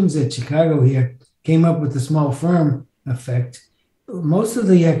of students at Chicago here came up with the small firm effect, most of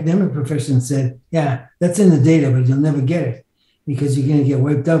the academic profession said, yeah, that's in the data, but you'll never get it because you're going to get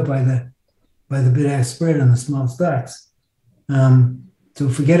wiped out by the bid-ask spread on the small stocks. So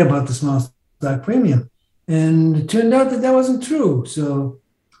forget about the small stock premium. And it turned out that wasn't true. So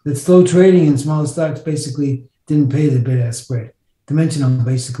that slow trading in small stocks basically didn't pay the bid-ask spread. Dimensional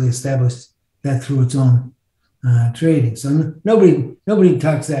basically established that through its own trading. So nobody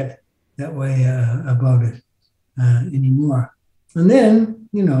talks that way about it anymore. And then,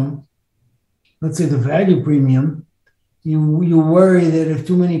 let's say the value premium, you worry that if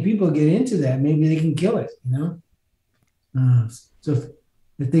too many people get into that, maybe they can kill it, So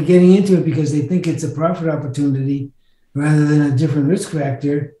if they're getting into it because they think it's a profit opportunity rather than a different risk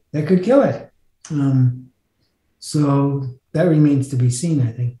factor, that could kill it. So that remains to be seen,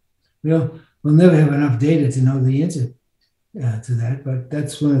 I think. We'll never have enough data to know the answer to that, but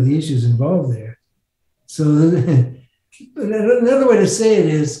that's one of the issues involved there. So but another way to say it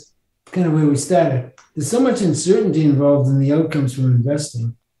is kind of where we started. There's so much uncertainty involved in the outcomes from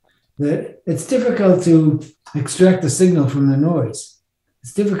investing that it's difficult to extract the signal from the noise.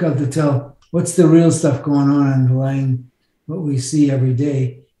 It's difficult to tell what's the real stuff going on underlying what we see every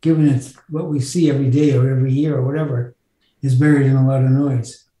day, given it's what we see every day or every year or whatever is buried in a lot of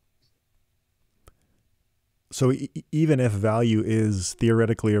noise. So even if value is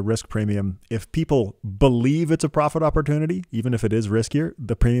theoretically a risk premium, if people believe it's a profit opportunity, even if it is riskier,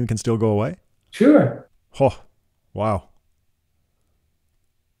 the premium can still go away? Sure. Oh, wow.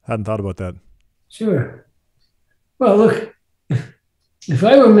 Hadn't thought about that. Sure. Well, look, if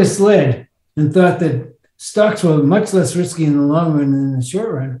I were misled and thought that stocks were much less risky in the long run than in the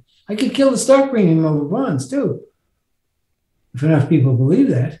short run, I could kill the stock premium over bonds too. If enough people believe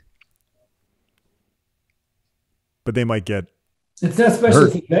that. But they might get It's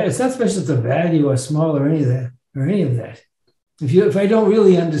not special to value or small or any of that. If I don't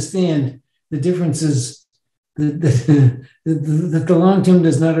really understand the differences, that the long term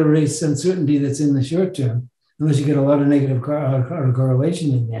does not erase uncertainty that's in the short term, unless you get a lot of negative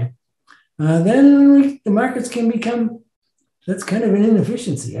correlation in there, then the markets can become, that's kind of an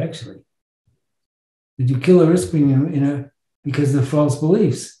inefficiency, actually. Did you kill a risk premium because of false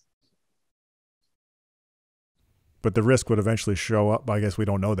beliefs? But the risk would eventually show up. I guess we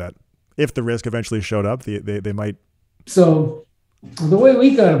don't know that. If the risk eventually showed up, they might. So the way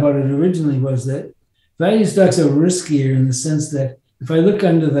we thought about it originally was that value stocks are riskier in the sense that if I look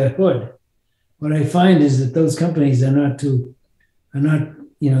under the hood, what I find is that those companies they're kind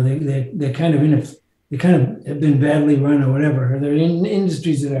of have been badly run or whatever, or they're in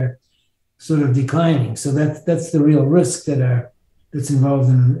industries that are sort of declining. So that's the real risk that's involved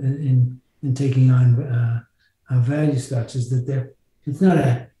in taking on value stocks, is that it's not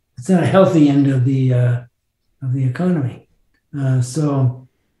a healthy end of the economy. So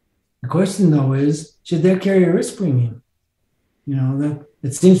the question though is, should that carry a risk premium? That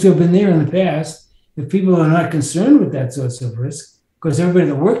it seems to have been there in the past. If people are not concerned with that sorts of risk, of course, everybody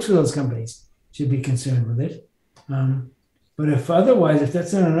that works for those companies should be concerned with it. But if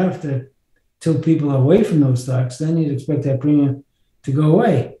that's not enough to tilt people away from those stocks, then you'd expect that premium to go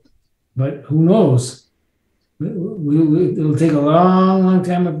away. But who knows? It'll take a long, long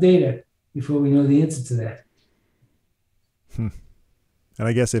time of data before we know the answer to that. And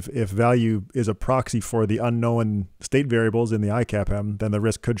I guess if value is a proxy for the unknown state variables in the ICAPM, then the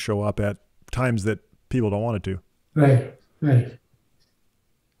risk could show up at times that people don't want it to. Right.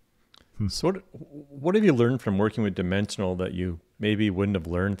 So what have you learned from working with Dimensional that you maybe wouldn't have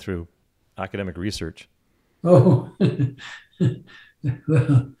learned through academic research? Oh,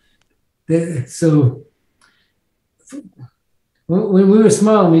 well, so when we were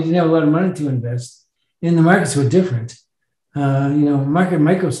small and we didn't have a lot of money to invest, and the markets were different. Market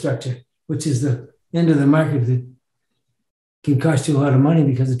microstructure, which is the end of the market that can cost you a lot of money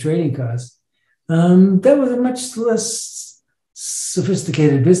because of trading costs. That was a much less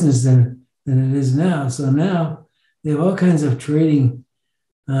sophisticated business than it is now. So now they have all kinds of trading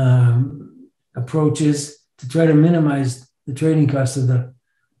approaches to try to minimize the trading costs of the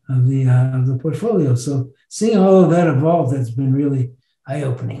portfolio. So seeing all of that evolve, that's been really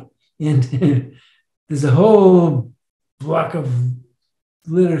eye-opening. And there's a whole block of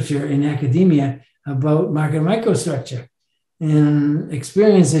literature in academia about market microstructure. And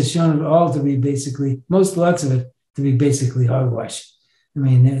experience has shown it all to be lots of it to be basically hogwash. I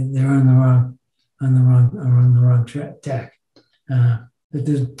mean, they're on the wrong tack. But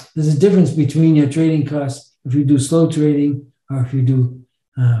there's a difference between your trading costs if you do slow trading or if you do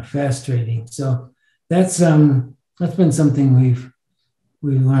fast trading. So that's been something we've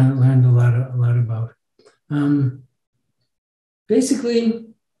learned a lot about. Basically,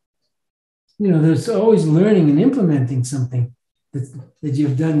 there's always learning and implementing something that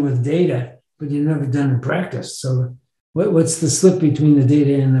you've done with data, but you've never done in practice. So what's the slip between the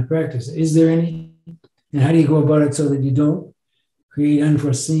data and the practice? Is there any? And how do you go about it so that you don't create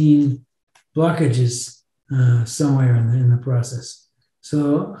unforeseen blockages somewhere in the process?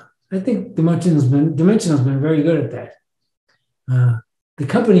 So I think Dimensional's been very good at that. The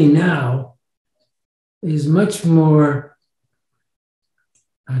company now is much more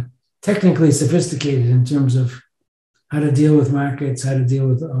technically sophisticated in terms of how to deal with markets, how to deal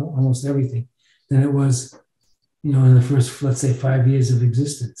with almost everything than it was, in the first, let's say, 5 years of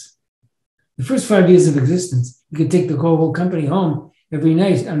existence. The first 5 years of existence, you could take the whole company home every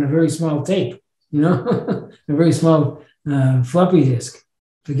night on a very small tape a very small floppy disk.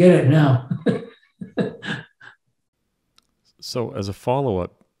 Forget it now. So as a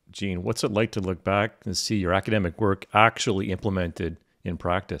follow-up, Gene, what's it like to look back and see your academic work actually implemented in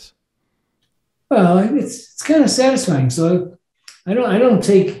practice? Well, it's kind of satisfying. So I don't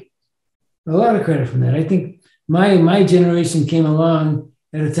take a lot of credit from that. I think my generation came along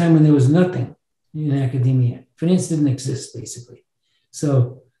at a time when there was nothing in academia. Finance didn't exist, basically.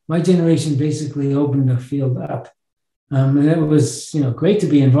 So my generation basically opened the field up. And it was, great to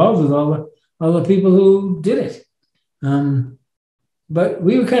be involved with all the people who did it. But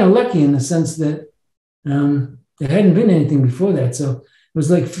we were kind of lucky in the sense that there hadn't been anything before that. So it was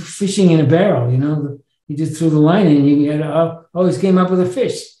like fishing in a barrel, you just threw the line in and you had always came up with a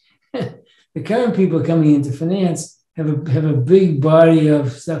fish. The current people coming into finance have a big body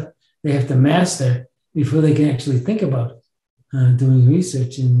of stuff they have to master before they can actually think about doing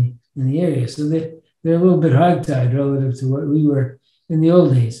research in the area. So they're a little bit hogtied relative to what we were in the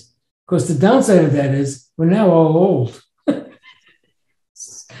old days. Of course, the downside of that is we're now all old.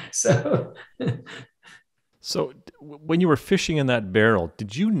 So when you were fishing in that barrel,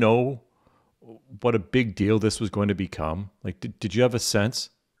 did you know what a big deal this was going to become? Like, did you have a sense?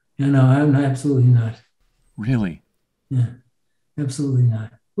 No, I'm absolutely not. Really? Yeah, absolutely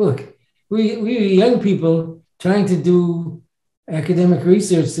not. Look, we were young people trying to do academic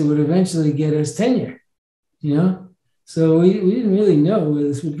research that would eventually get us tenure, So we didn't really know where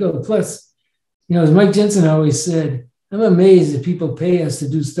this would go. Plus, as Mike Jensen always said, I'm amazed that people pay us to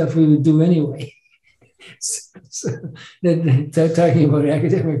do stuff we would do anyway. Talking about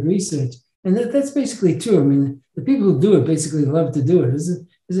academic research. And that's basically true. I mean, the people who do it basically love to do it. It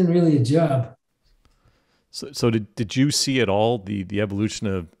isn't really a job. So did you see at all the evolution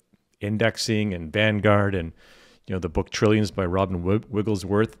of indexing and Vanguard and the book Trillions by Robin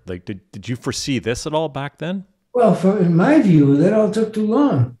Wigglesworth? Like, did you foresee this at all back then? Well, in my view, that all took too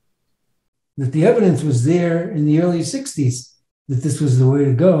long. That the evidence was there in the early 60s that this was the way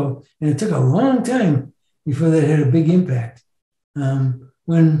to go. And it took a long time before that had a big impact.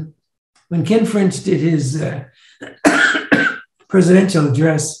 When Ken French did his presidential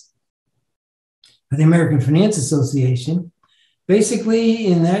address for the American Finance Association, basically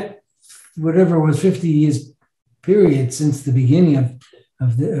in that, whatever was 50 years period since the beginning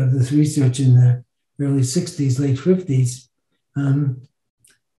of this research in the early 60s, late 50s,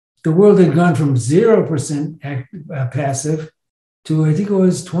 the world had gone from 0% passive to, I think it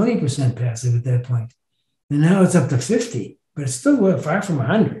was 20% passive at that point. And now it's up to 50, but it's still far from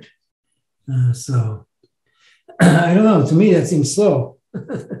 100. So I don't know. To me, that seems slow.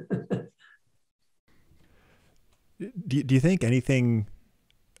 Do you think anything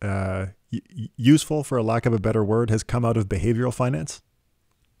useful, for a lack of a better word, has come out of behavioral finance?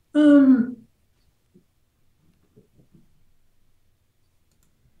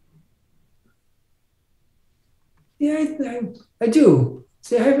 Yeah, I do.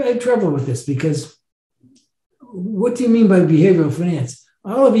 See, I have trouble with this because what do you mean by behavioral finance?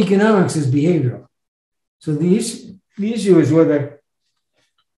 All of economics is behavioral. So the issue is whether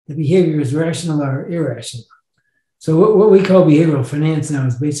the behavior is rational or irrational. So what we call behavioral finance now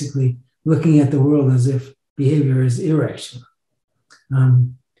is basically looking at the world as if behavior is irrational. Now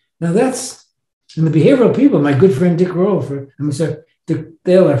that's, and the behavioral people, my good friend Dick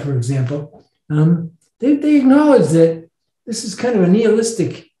Thaler, for example, they acknowledge that this is kind of a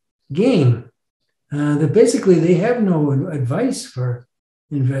nihilistic game, that basically they have no advice for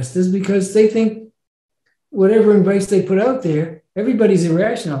investors because they think whatever advice they put out there, everybody's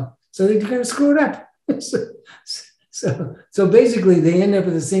irrational. So they're going to screw it up. So basically they end up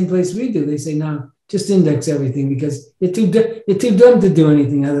at the same place we do. They say, no, just index everything because you're too dumb to do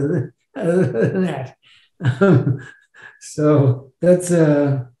anything other than that. So that's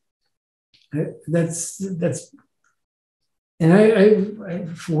and I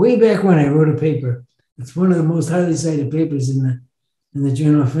way back when I wrote a paper, it's one of the most highly cited papers in the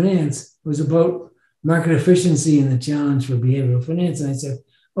Journal of Finance. It was about market efficiency and the challenge for behavioral finance. And I said,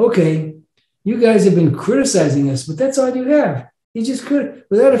 okay, you guys have been criticizing us, but that's all you have. You just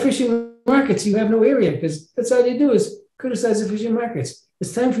without efficient markets, you have no area because that's all you do is criticize efficient markets.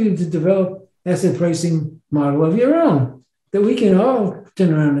 It's time for you to develop asset pricing model of your own that we can all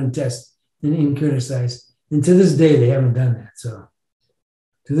turn around and test and criticize. And to this day, they haven't done that. So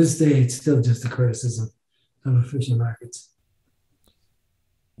to this day, it's still just a criticism of efficient markets.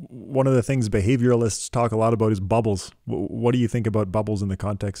 One of the things behavioralists talk a lot about is bubbles. What do you think about bubbles in the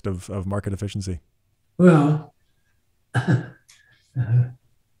context of market efficiency? Well, the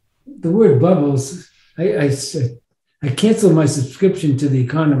word bubbles, I canceled my subscription to The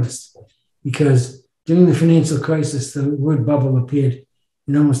Economist because during the financial crisis, the word bubble appeared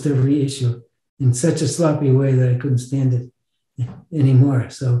in almost every issue in such a sloppy way that I couldn't stand it anymore.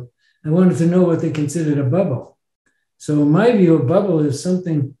 So I wanted to know what they considered a bubble. So in my view, a bubble is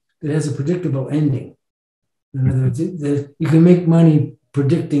something that has a predictable ending. In other words, you can make money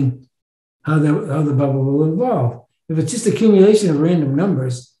predicting how the bubble will evolve. If it's just accumulation of random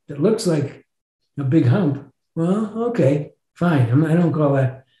numbers that looks like a big hump, well, okay, fine. I don't call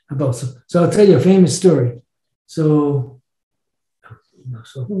that a bubble. So I'll tell you a famous story. I'm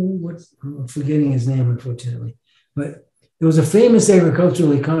forgetting his name, unfortunately, but there was a famous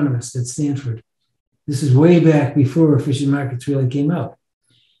agricultural economist at Stanford. This is way back before efficient markets really came out.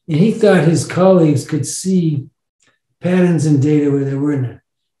 And he thought his colleagues could see patterns in data where there were none.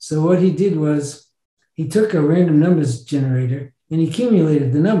 So what he did was he took a random numbers generator and he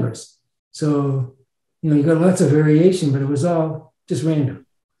accumulated the numbers. So, you got lots of variation, but it was all just random.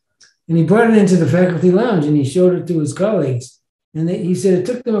 And he brought it into the faculty lounge and he showed it to his colleagues. And he said it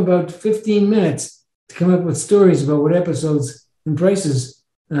took them about 15 minutes to come up with stories about what episodes and prices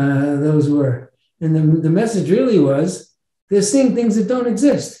those were. And the message really was, they're seeing things that don't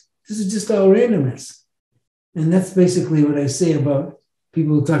exist. This is just all randomness. And that's basically what I say about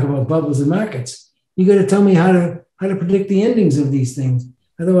people who talk about bubbles in markets. You got to tell me how to predict the endings of these things.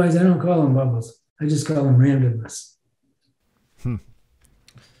 Otherwise, I don't call them bubbles. I just call them randomness.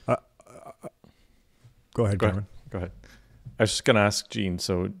 Go ahead, Cameron. Go ahead. I was just going to ask Gene,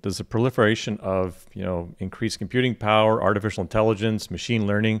 so does the proliferation of, increased computing power, artificial intelligence, machine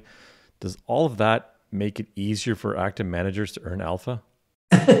learning, does all of that make it easier for active managers to earn alpha?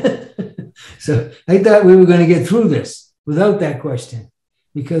 So I thought we were going to get through this without that question,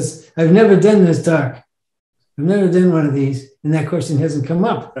 because I've never done this talk. I've never done one of these, and that question hasn't come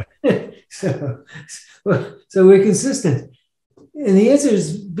up. So we're consistent. And the answer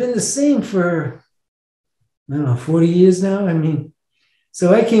has been the same for, 40 years now.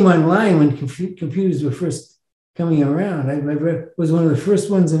 So I came online when computers were first coming around. I was one of the first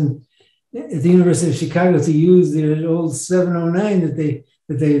ones at the University of Chicago to use the old 709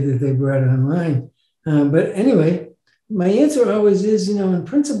 that they brought online. But anyway, my answer always is, in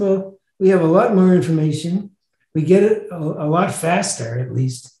principle, we have a lot more information. We get it a lot faster, at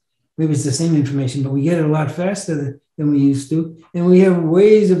least. Maybe it's the same information, but we get it a lot faster than we used to. And we have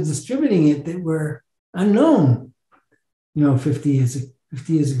ways of distributing it that were unknown, 50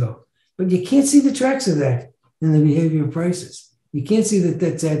 years ago. But you can't see the tracks of that in the behavior of prices. You can't see that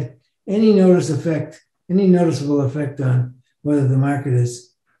that's had any noticeable effect on whether the market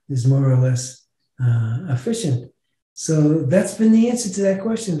is more or less efficient. So that's been the answer to that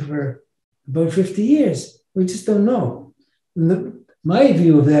question for about 50 years. We just don't know. My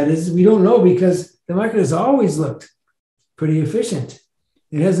view of that is we don't know because the market has always looked pretty efficient.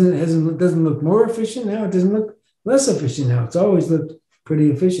 It doesn't look more efficient now. It doesn't look less efficient now. It's always looked pretty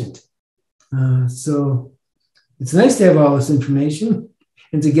efficient. So it's nice to have all this information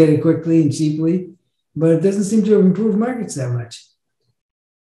and to get it quickly and cheaply, but it doesn't seem to have improved markets that much.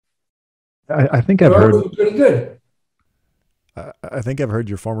 I think I've heard pretty good. I think I've heard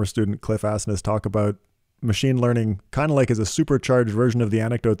your former student Cliff Asness talk about machine learning kind of like as a supercharged version of the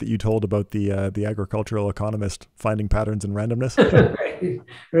anecdote that you told about the agricultural economist finding patterns in randomness.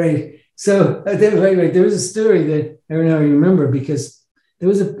 Right. So there was a story that I don't know I remember because there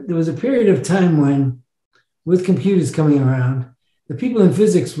was a period of time when, with computers coming around, the people in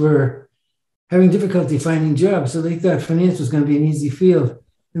physics were having difficulty finding jobs, so they thought finance was going to be an easy field,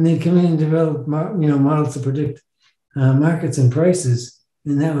 and they'd come in and develop models to predict markets and prices,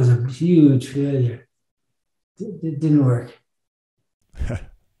 and that was a huge failure. It didn't work.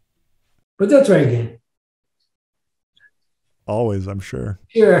 But they'll try again. Always, I'm sure.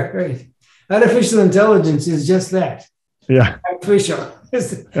 Sure, right. Artificial intelligence is just that. Yeah. Artificial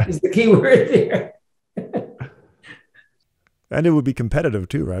is the key word there. And it would be competitive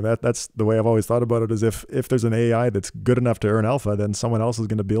too, right? That's the way I've always thought about it, is if there's an AI that's good enough to earn alpha, then someone else is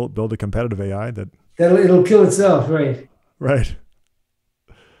going to build a competitive AI it'll kill itself, right? Right.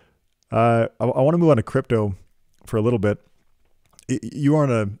 I want to move on to crypto for a little bit. You were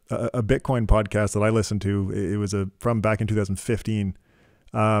on a Bitcoin podcast that I listened to. It was from back in 2015.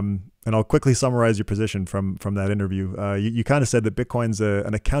 And I'll quickly summarize your position from that interview. You kind of said that Bitcoin's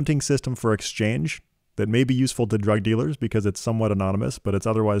an accounting system for exchange that may be useful to drug dealers because it's somewhat anonymous, but it's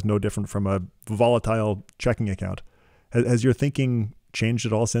otherwise no different from a volatile checking account. Has your thinking changed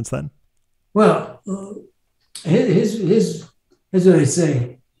at all since then? Well, here's what I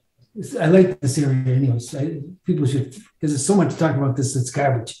say. I like this area anyways. People should, because there's so much to talk about this, it's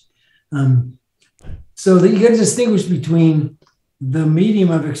garbage. So that you got to distinguish between the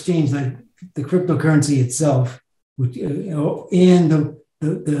medium of exchange, like the cryptocurrency itself, which, and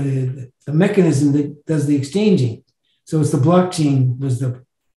the mechanism that does the exchanging. So it's the blockchain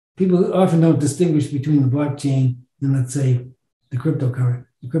people often don't distinguish between the blockchain and, let's say, the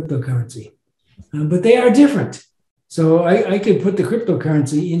cryptocurrency. But they are different. So I could put the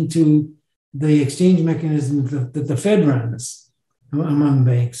cryptocurrency into the exchange mechanism that the Fed runs among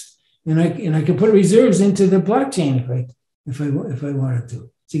banks. And I could put reserves into the blockchain if I wanted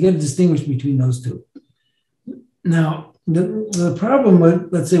to. So you got to distinguish between those two. Now, the problem with,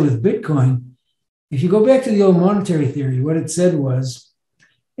 let's say, with Bitcoin, if you go back to the old monetary theory, what it said was,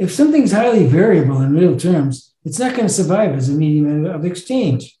 if something's highly variable in real terms, it's not going to survive as a medium of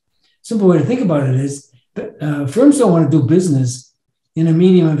exchange. Simple way to think about it is, firms don't want to do business in a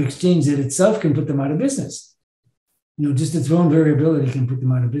medium of exchange that itself can put them out of business. Just its own variability can put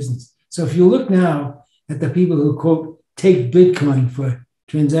them out of business. So if you look now at the people who, quote, take Bitcoin for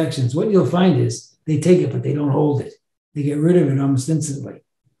transactions, what you'll find is they take it, but they don't hold it. They get rid of it almost instantly.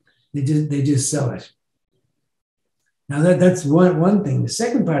 They just sell it. Now that's one thing. The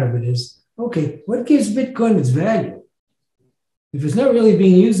second part of it is, okay, what gives Bitcoin its value? If it's not really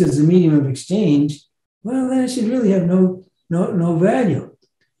being used as a medium of exchange, well, then it should really have no value.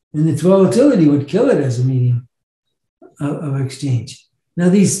 And its volatility would kill it as a medium of exchange. Now,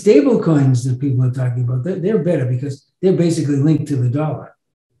 these stable coins that people are talking about, they're better because they're basically linked to the dollar.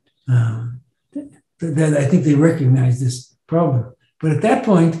 I think they recognize this problem. But at that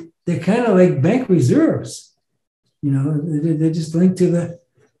point, they're kind of like bank reserves. They're just linked to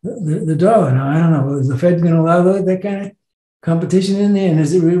the dollar. Now, I don't know, is the Fed going to allow that kind of competition in there? And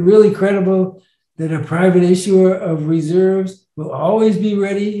is it really credible that a private issuer of reserves will always be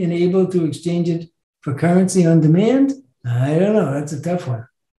ready and able to exchange it for currency on demand? I don't know. That's a tough one.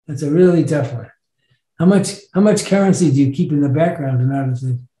 That's a really tough one. How much currency do you keep in the background in order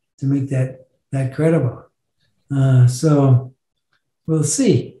to make that credible? So we'll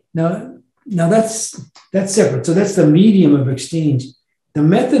see. Now that's separate. So that's the medium of exchange. The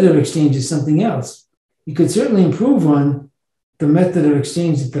method of exchange is something else. You could certainly improve on the method of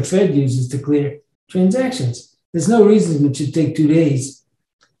exchange that the Fed uses to clear transactions. There's no reason it should take 2 days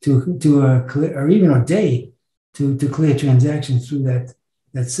to clear, or even a day to clear transactions through that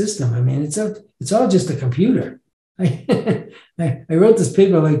system. I mean, it's all just a computer. I wrote this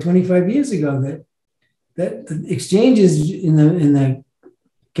paper like 25 years ago that the exchanges in the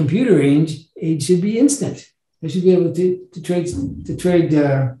computer age should be instant. They should be able to trade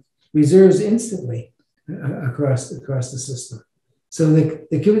reserves instantly across the system. So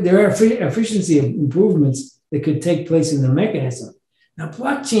there are efficiency improvements that could take place in the mechanism. Now,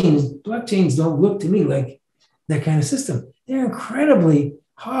 blockchains don't look to me like that kind of system. They're incredible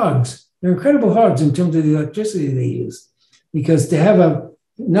hogs in terms of the electricity they use, because to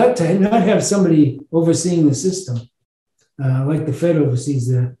not have somebody overseeing the system, like the Fed oversees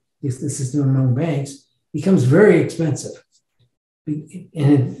the system among banks, becomes very expensive, and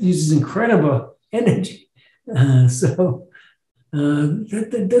it uses incredible energy. So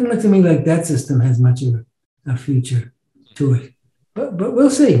that doesn't look to me like that system has much of a future to it. But we'll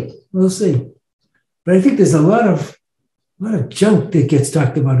see. But I think there's a lot of junk that gets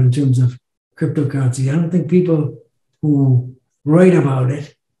talked about in terms of cryptocurrency. I don't think people who write about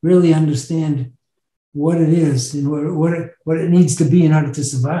it really understand what it is and what it needs to be in order to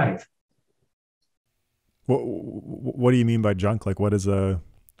survive. What do you mean by junk? Like, what's the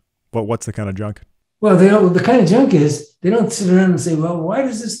kind of junk? Well, the kind of junk is they don't sit around and say, well, why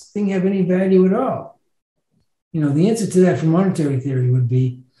does this thing have any value at all? The answer to that from monetary theory would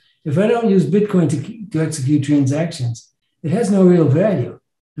be, if I don't use Bitcoin to execute transactions, it has no real value.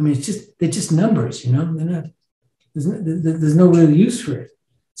 I mean, they're just numbers, they're not, there's no real use for it.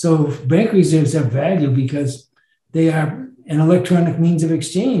 So bank reserves have value because they are an electronic means of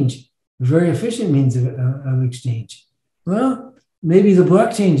exchange, a very efficient means of exchange. Well, maybe the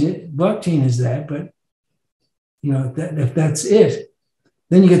blockchain is that, but if that's it,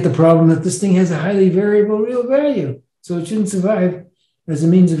 then you get the problem that this thing has a highly variable real value. So it shouldn't survive as a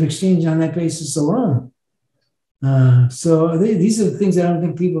means of exchange on that basis alone. So these are the things I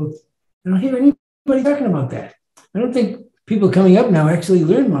don't hear anybody talking about that. I don't think people coming up now actually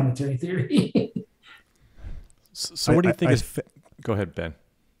learn monetary theory. So what do you think go ahead, Ben.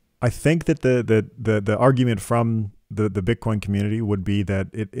 I think that the argument from the Bitcoin community would be that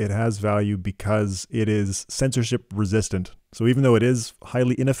it has value because it is censorship resistant. So even though it is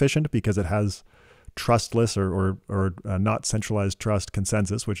highly inefficient because it has trustless or not centralized trust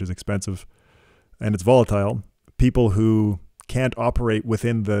consensus, which is expensive, and it's volatile, people who can't operate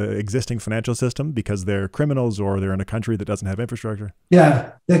within the existing financial system because they're criminals or they're in a country that doesn't have infrastructure?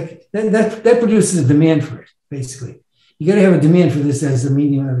 Yeah, that produces a demand for it, basically. You got to have a demand for this as a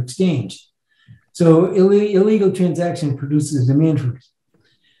medium of exchange. So illegal transaction produces a demand for it.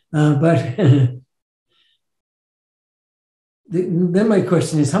 But then my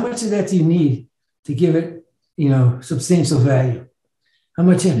question is, how much of that do you need to give it, substantial value? How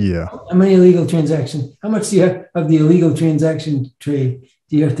much? Yeah. How many illegal transactions? How much do you have of the illegal transaction trade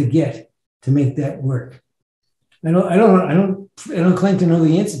do you have to get to make that work? I don't claim to know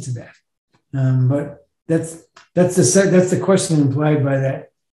the answer to that, but that's the question implied by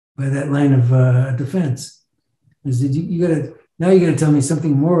that line of defense. Is that you got to tell me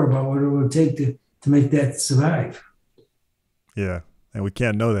something more about what it would take to make that survive. Yeah, and we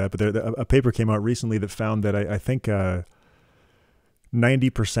can't know that, but a paper came out recently that found that I think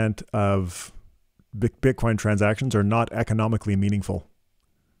 90% of Bitcoin transactions are not economically meaningful.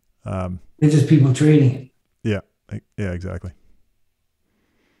 They're just people trading it. Yeah, exactly.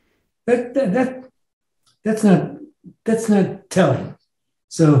 That's not telling.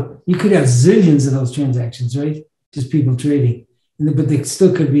 So you could have zillions of those transactions, right? Just people trading, but there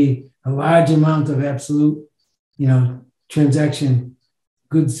still could be a large amount of absolute, transaction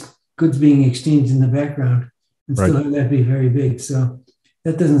goods being exchanged in the background, and still have that be very big. So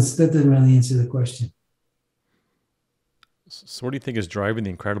that doesn't really answer the question. So what do you think is driving the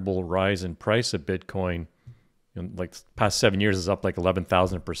incredible rise in price of Bitcoin? Like past 7 years is up like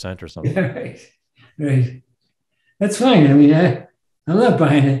 11,000% or something. Yeah, right. That's fine. I mean, I'm not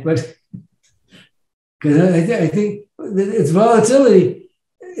buying it, but because I think its volatility,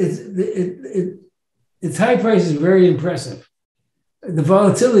 its high price is very impressive. The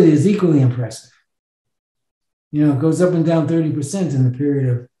volatility is equally impressive. It goes up and down 30% in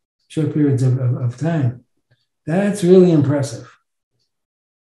the short periods of time. That's really impressive.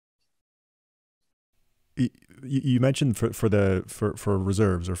 You mentioned for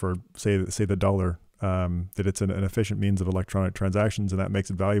reserves, or for say the dollar, that it's an efficient means of electronic transactions, and that makes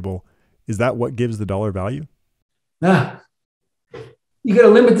it valuable. Is that what gives the dollar value? You got to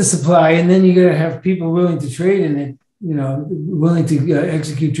limit the supply, and then you got to have people willing to trade in it, willing to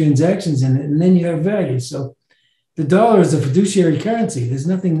execute transactions in it, and then you have value. So the dollar is a fiduciary currency. There's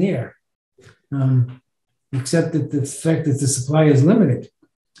nothing there, except that the fact that the supply is limited.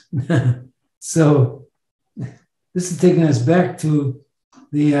 So this is taking us back to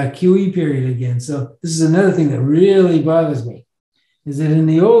the QE period again. So this is another thing that really bothers me, is that in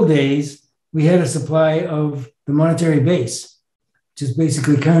the old days, we had a supply of the monetary base, which is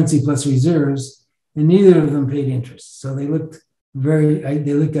basically currency plus reserves, and neither of them paid interest. So they looked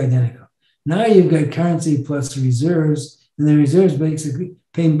identical. Now you've got currency plus reserves, and the reserves basically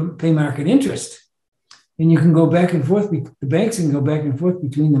pay market interest. And you can go back and forth, the banks can go back and forth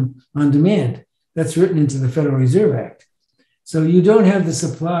between them on demand. That's written into the Federal Reserve Act. So you don't have the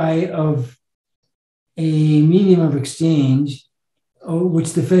supply of a medium of exchange,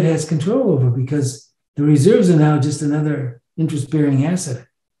 which the Fed has control over, because the reserves are now just another interest-bearing asset,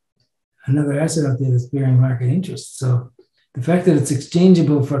 another asset out there that's bearing market interest. So the fact that it's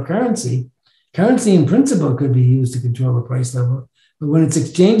exchangeable for currency in principle could be used to control the price level, but when it's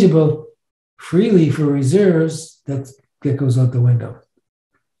exchangeable freely for reserves, that goes out the window.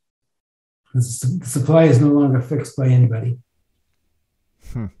 The supply is no longer fixed by anybody.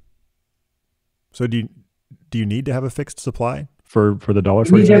 So do you need to have a fixed supply for the dollar?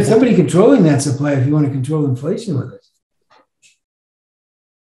 You need to have somebody controlling that supply if you want to control inflation with it.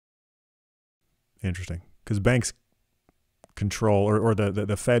 Interesting, because banks control, or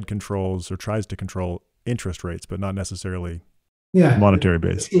the Fed controls or tries to control interest rates, but not necessarily monetary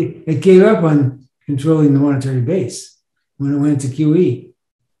base. It gave up on controlling the monetary base when it went to QE.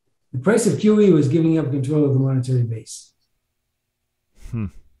 The price of QE was giving up control of the monetary base.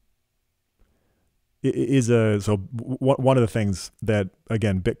 So one of the things that,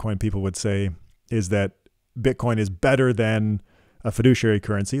 again, Bitcoin people would say is that Bitcoin is better than a fiduciary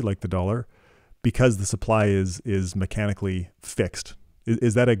currency like the dollar because the supply is mechanically fixed.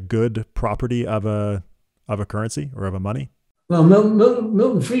 Is that a good property of a currency or of a money? Well,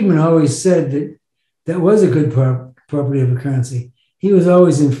 Milton Friedman always said that was a good property of a currency. He was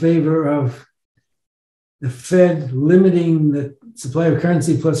always in favor of the Fed limiting the supply of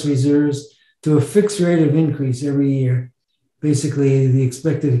currency plus reserves to a fixed rate of increase every year, basically the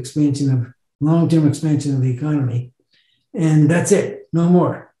expected long-term expansion of the economy. And that's it, no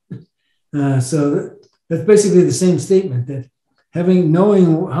more. So that's basically the same statement, that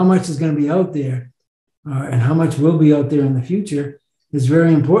knowing how much is going to be out there and how much will be out there in the future is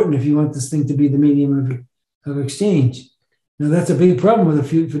very important if you want this thing to be the medium of exchange. Now, that's a big problem with a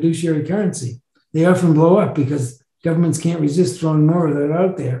fiduciary currency. They often blow up because governments can't resist throwing more of that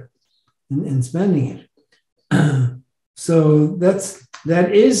out there and spending it. So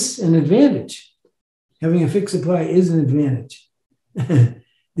that is an advantage. Having a fixed supply is an advantage. The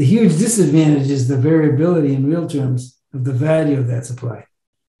huge disadvantage is the variability in real terms of the value of that supply.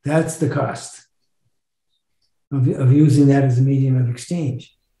 That's the cost of using that as a medium of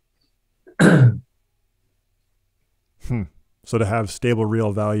exchange. So to have stable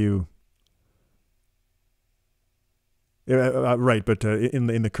real value, right? But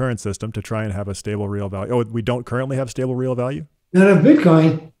in the current system, to try and have a stable real value. Oh, we don't currently have stable real value. Not of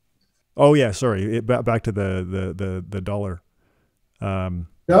Bitcoin. Oh yeah, sorry. Back to the dollar. Oh,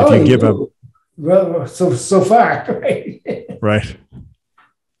 if you give well, so far, right? Right.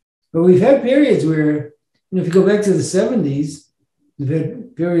 But we've had periods where, if you go back to the 70s, we've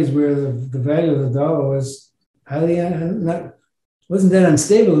had periods where the value of the dollar was highly wasn't that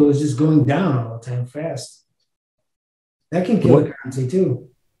unstable. It was just going down all the time fast. That can kill a currency too.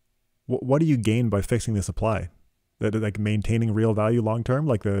 What do you gain by fixing the supply? Like maintaining real value long term,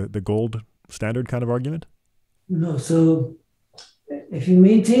 like the gold standard kind of argument? No, so if you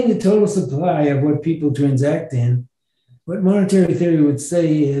maintain the total supply of what people transact in, what monetary theory would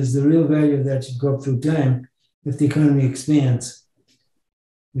say is the real value of that should go up through time if the economy expands,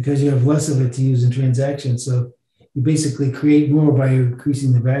 because you have less of it to use in transactions. So you basically create more by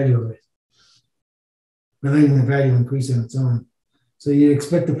increasing the value of it, by letting the value increase on its own. So you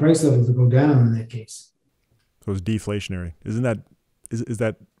expect the price level to go down in that case. So it's deflationary. Isn't that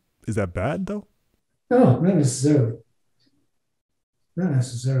is that bad though? No, not necessarily. Not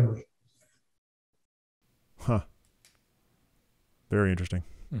necessarily. Huh. Very interesting.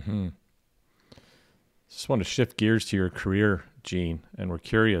 Mm-hmm. Just want to shift gears to your career, Gene, and we're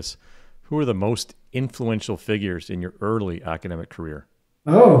curious, who are the most influential figures in your early academic career?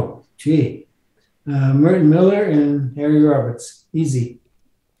 Oh, gee. Merton Miller and Harry Roberts. Easy.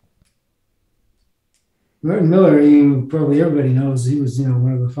 Merton Miller, everybody knows, he was,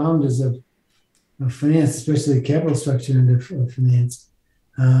 one of the founders of finance, especially the capital structure of finance.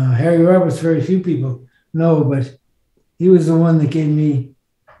 Harry Roberts, very few people know, but he was the one that gave me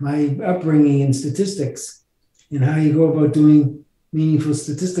my upbringing in statistics and how you go about doing meaningful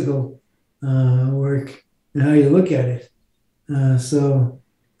statistical work and how you look at it. So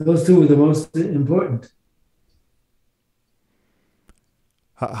those two were the most important.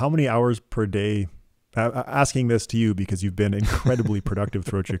 How many hours per day? Asking this to you because you've been incredibly productive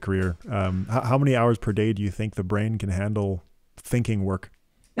throughout your career. How many hours per day do you think the brain can handle thinking work?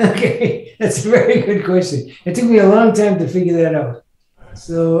 Okay, that's a very good question. It took me a long time to figure that out.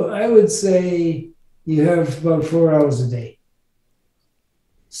 So I would say you have about 4 hours a day.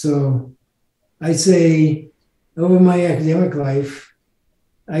 So I say over my academic life,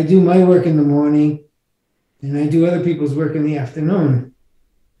 I do my work in the morning and I do other people's work in the afternoon,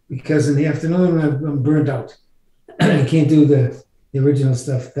 because in the afternoon I'm burnt out. I can't do the original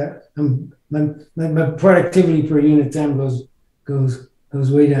stuff. That my productivity per unit time goes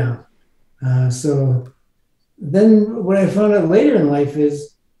way down. So then what I found out later in life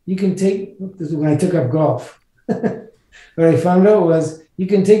is you can take, when I took up golf, what I found out was you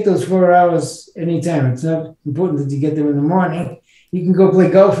can take those 4 hours anytime. It's not important that you get them in the morning. You can go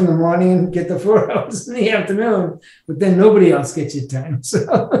play golf in the morning and get the 4 hours in the afternoon, but then nobody else gets your time.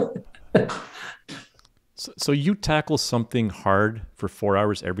 So you tackle something hard for 4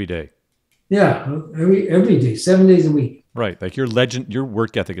 hours every day? Yeah, every day, 7 days a week. Right, like your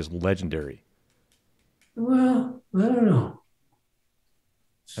work ethic is legendary. Well, I don't know.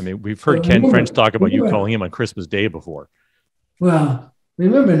 I mean, we've heard Ken French talk about you calling him on Christmas Day before. Well,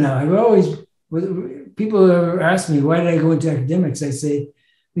 remember now, people ever ask me, why did I go into academics? I say,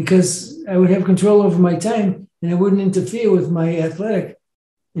 because I would have control over my time and it wouldn't interfere with my athletic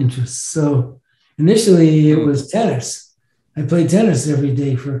interests. So initially it was tennis. I played tennis every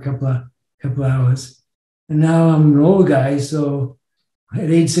day for a couple of hours. And now I'm an old guy, so at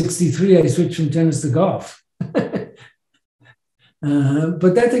age 63, I switched from tennis to golf.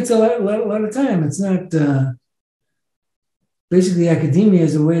 But that takes a lot of time. It's not basically academia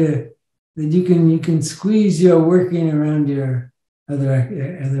is a way that you can squeeze your work in around your other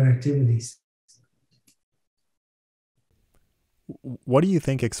activities. What do you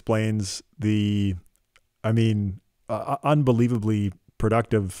think explains the, unbelievably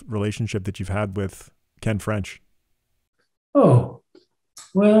productive relationship that you've had with Ken French? Oh,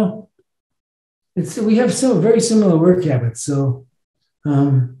 well, we have some very similar work habits. So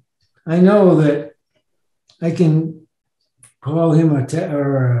I know that I can call him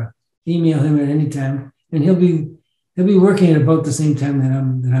or email him at any time, and he'll be he'll be working at about the same time that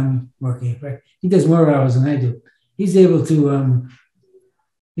I'm working. In fact, he does more hours than I do. He's able to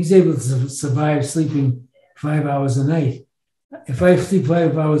survive sleeping 5 hours a night. If I sleep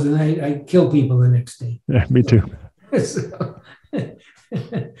 5 hours a night, I kill people the next day. Yeah, me too.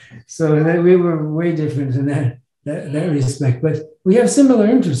 So that we were way different in that respect, but we have similar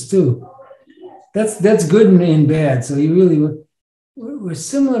interests too. That's good and bad. So we're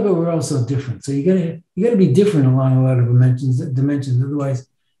similar, but we're also different. So you gotta be different along a lot of dimensions. Otherwise,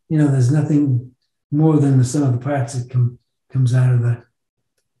 there's nothing more than the sum of the parts that comes out of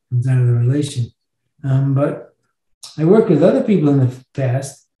the relation. But I worked with other people in the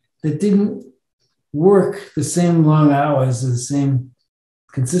past that didn't work the same long hours or the same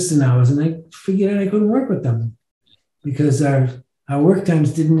consistent hours, and I figured out I couldn't work with them because our work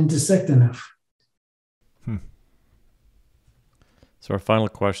times didn't intersect enough. So our final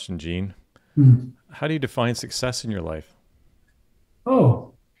question, Gene. How do you define success in your life?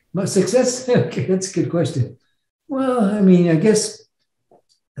 Oh, my success? Okay, that's a good question. Well, I mean, I guess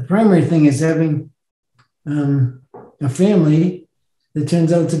the primary thing is having a family that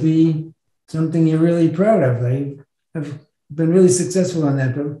turns out to be something you're really proud of. I've been really successful on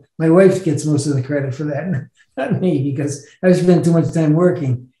that, but my wife gets most of the credit for that, not me, because I've spent too much time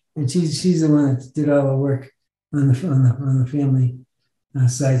working, and she's the one that did all the work on the family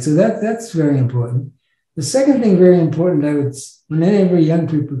side. So that's very important. The second thing very important, whenever a young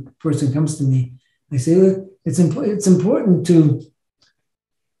person comes to me, I say, look, it's important to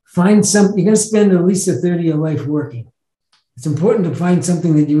find something. You're going to spend at least a third of your life working. It's important to find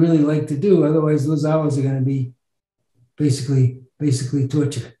something that you really like to do. Otherwise, those hours are going to be basically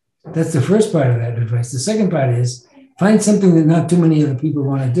torture. That's the first part of that advice. The second part is find something that not too many other people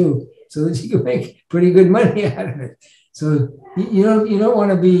want to do, so that you can make pretty good money out of it. So you don't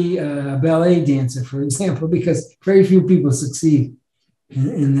want to be a ballet dancer, for example, because very few people succeed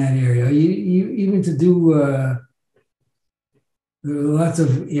in that area. You even to do there are lots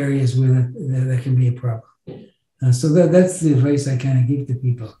of areas where that can be a problem. So that's the advice I kind of give to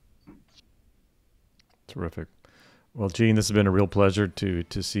people. Terrific. Well, Gene, this has been a real pleasure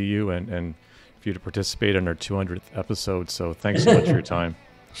to see you and for you to participate in our 200th episode. So thanks so much for your time.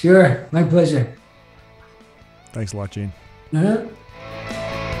 Sure. My pleasure. Thanks a lot, Gene. Uh-huh.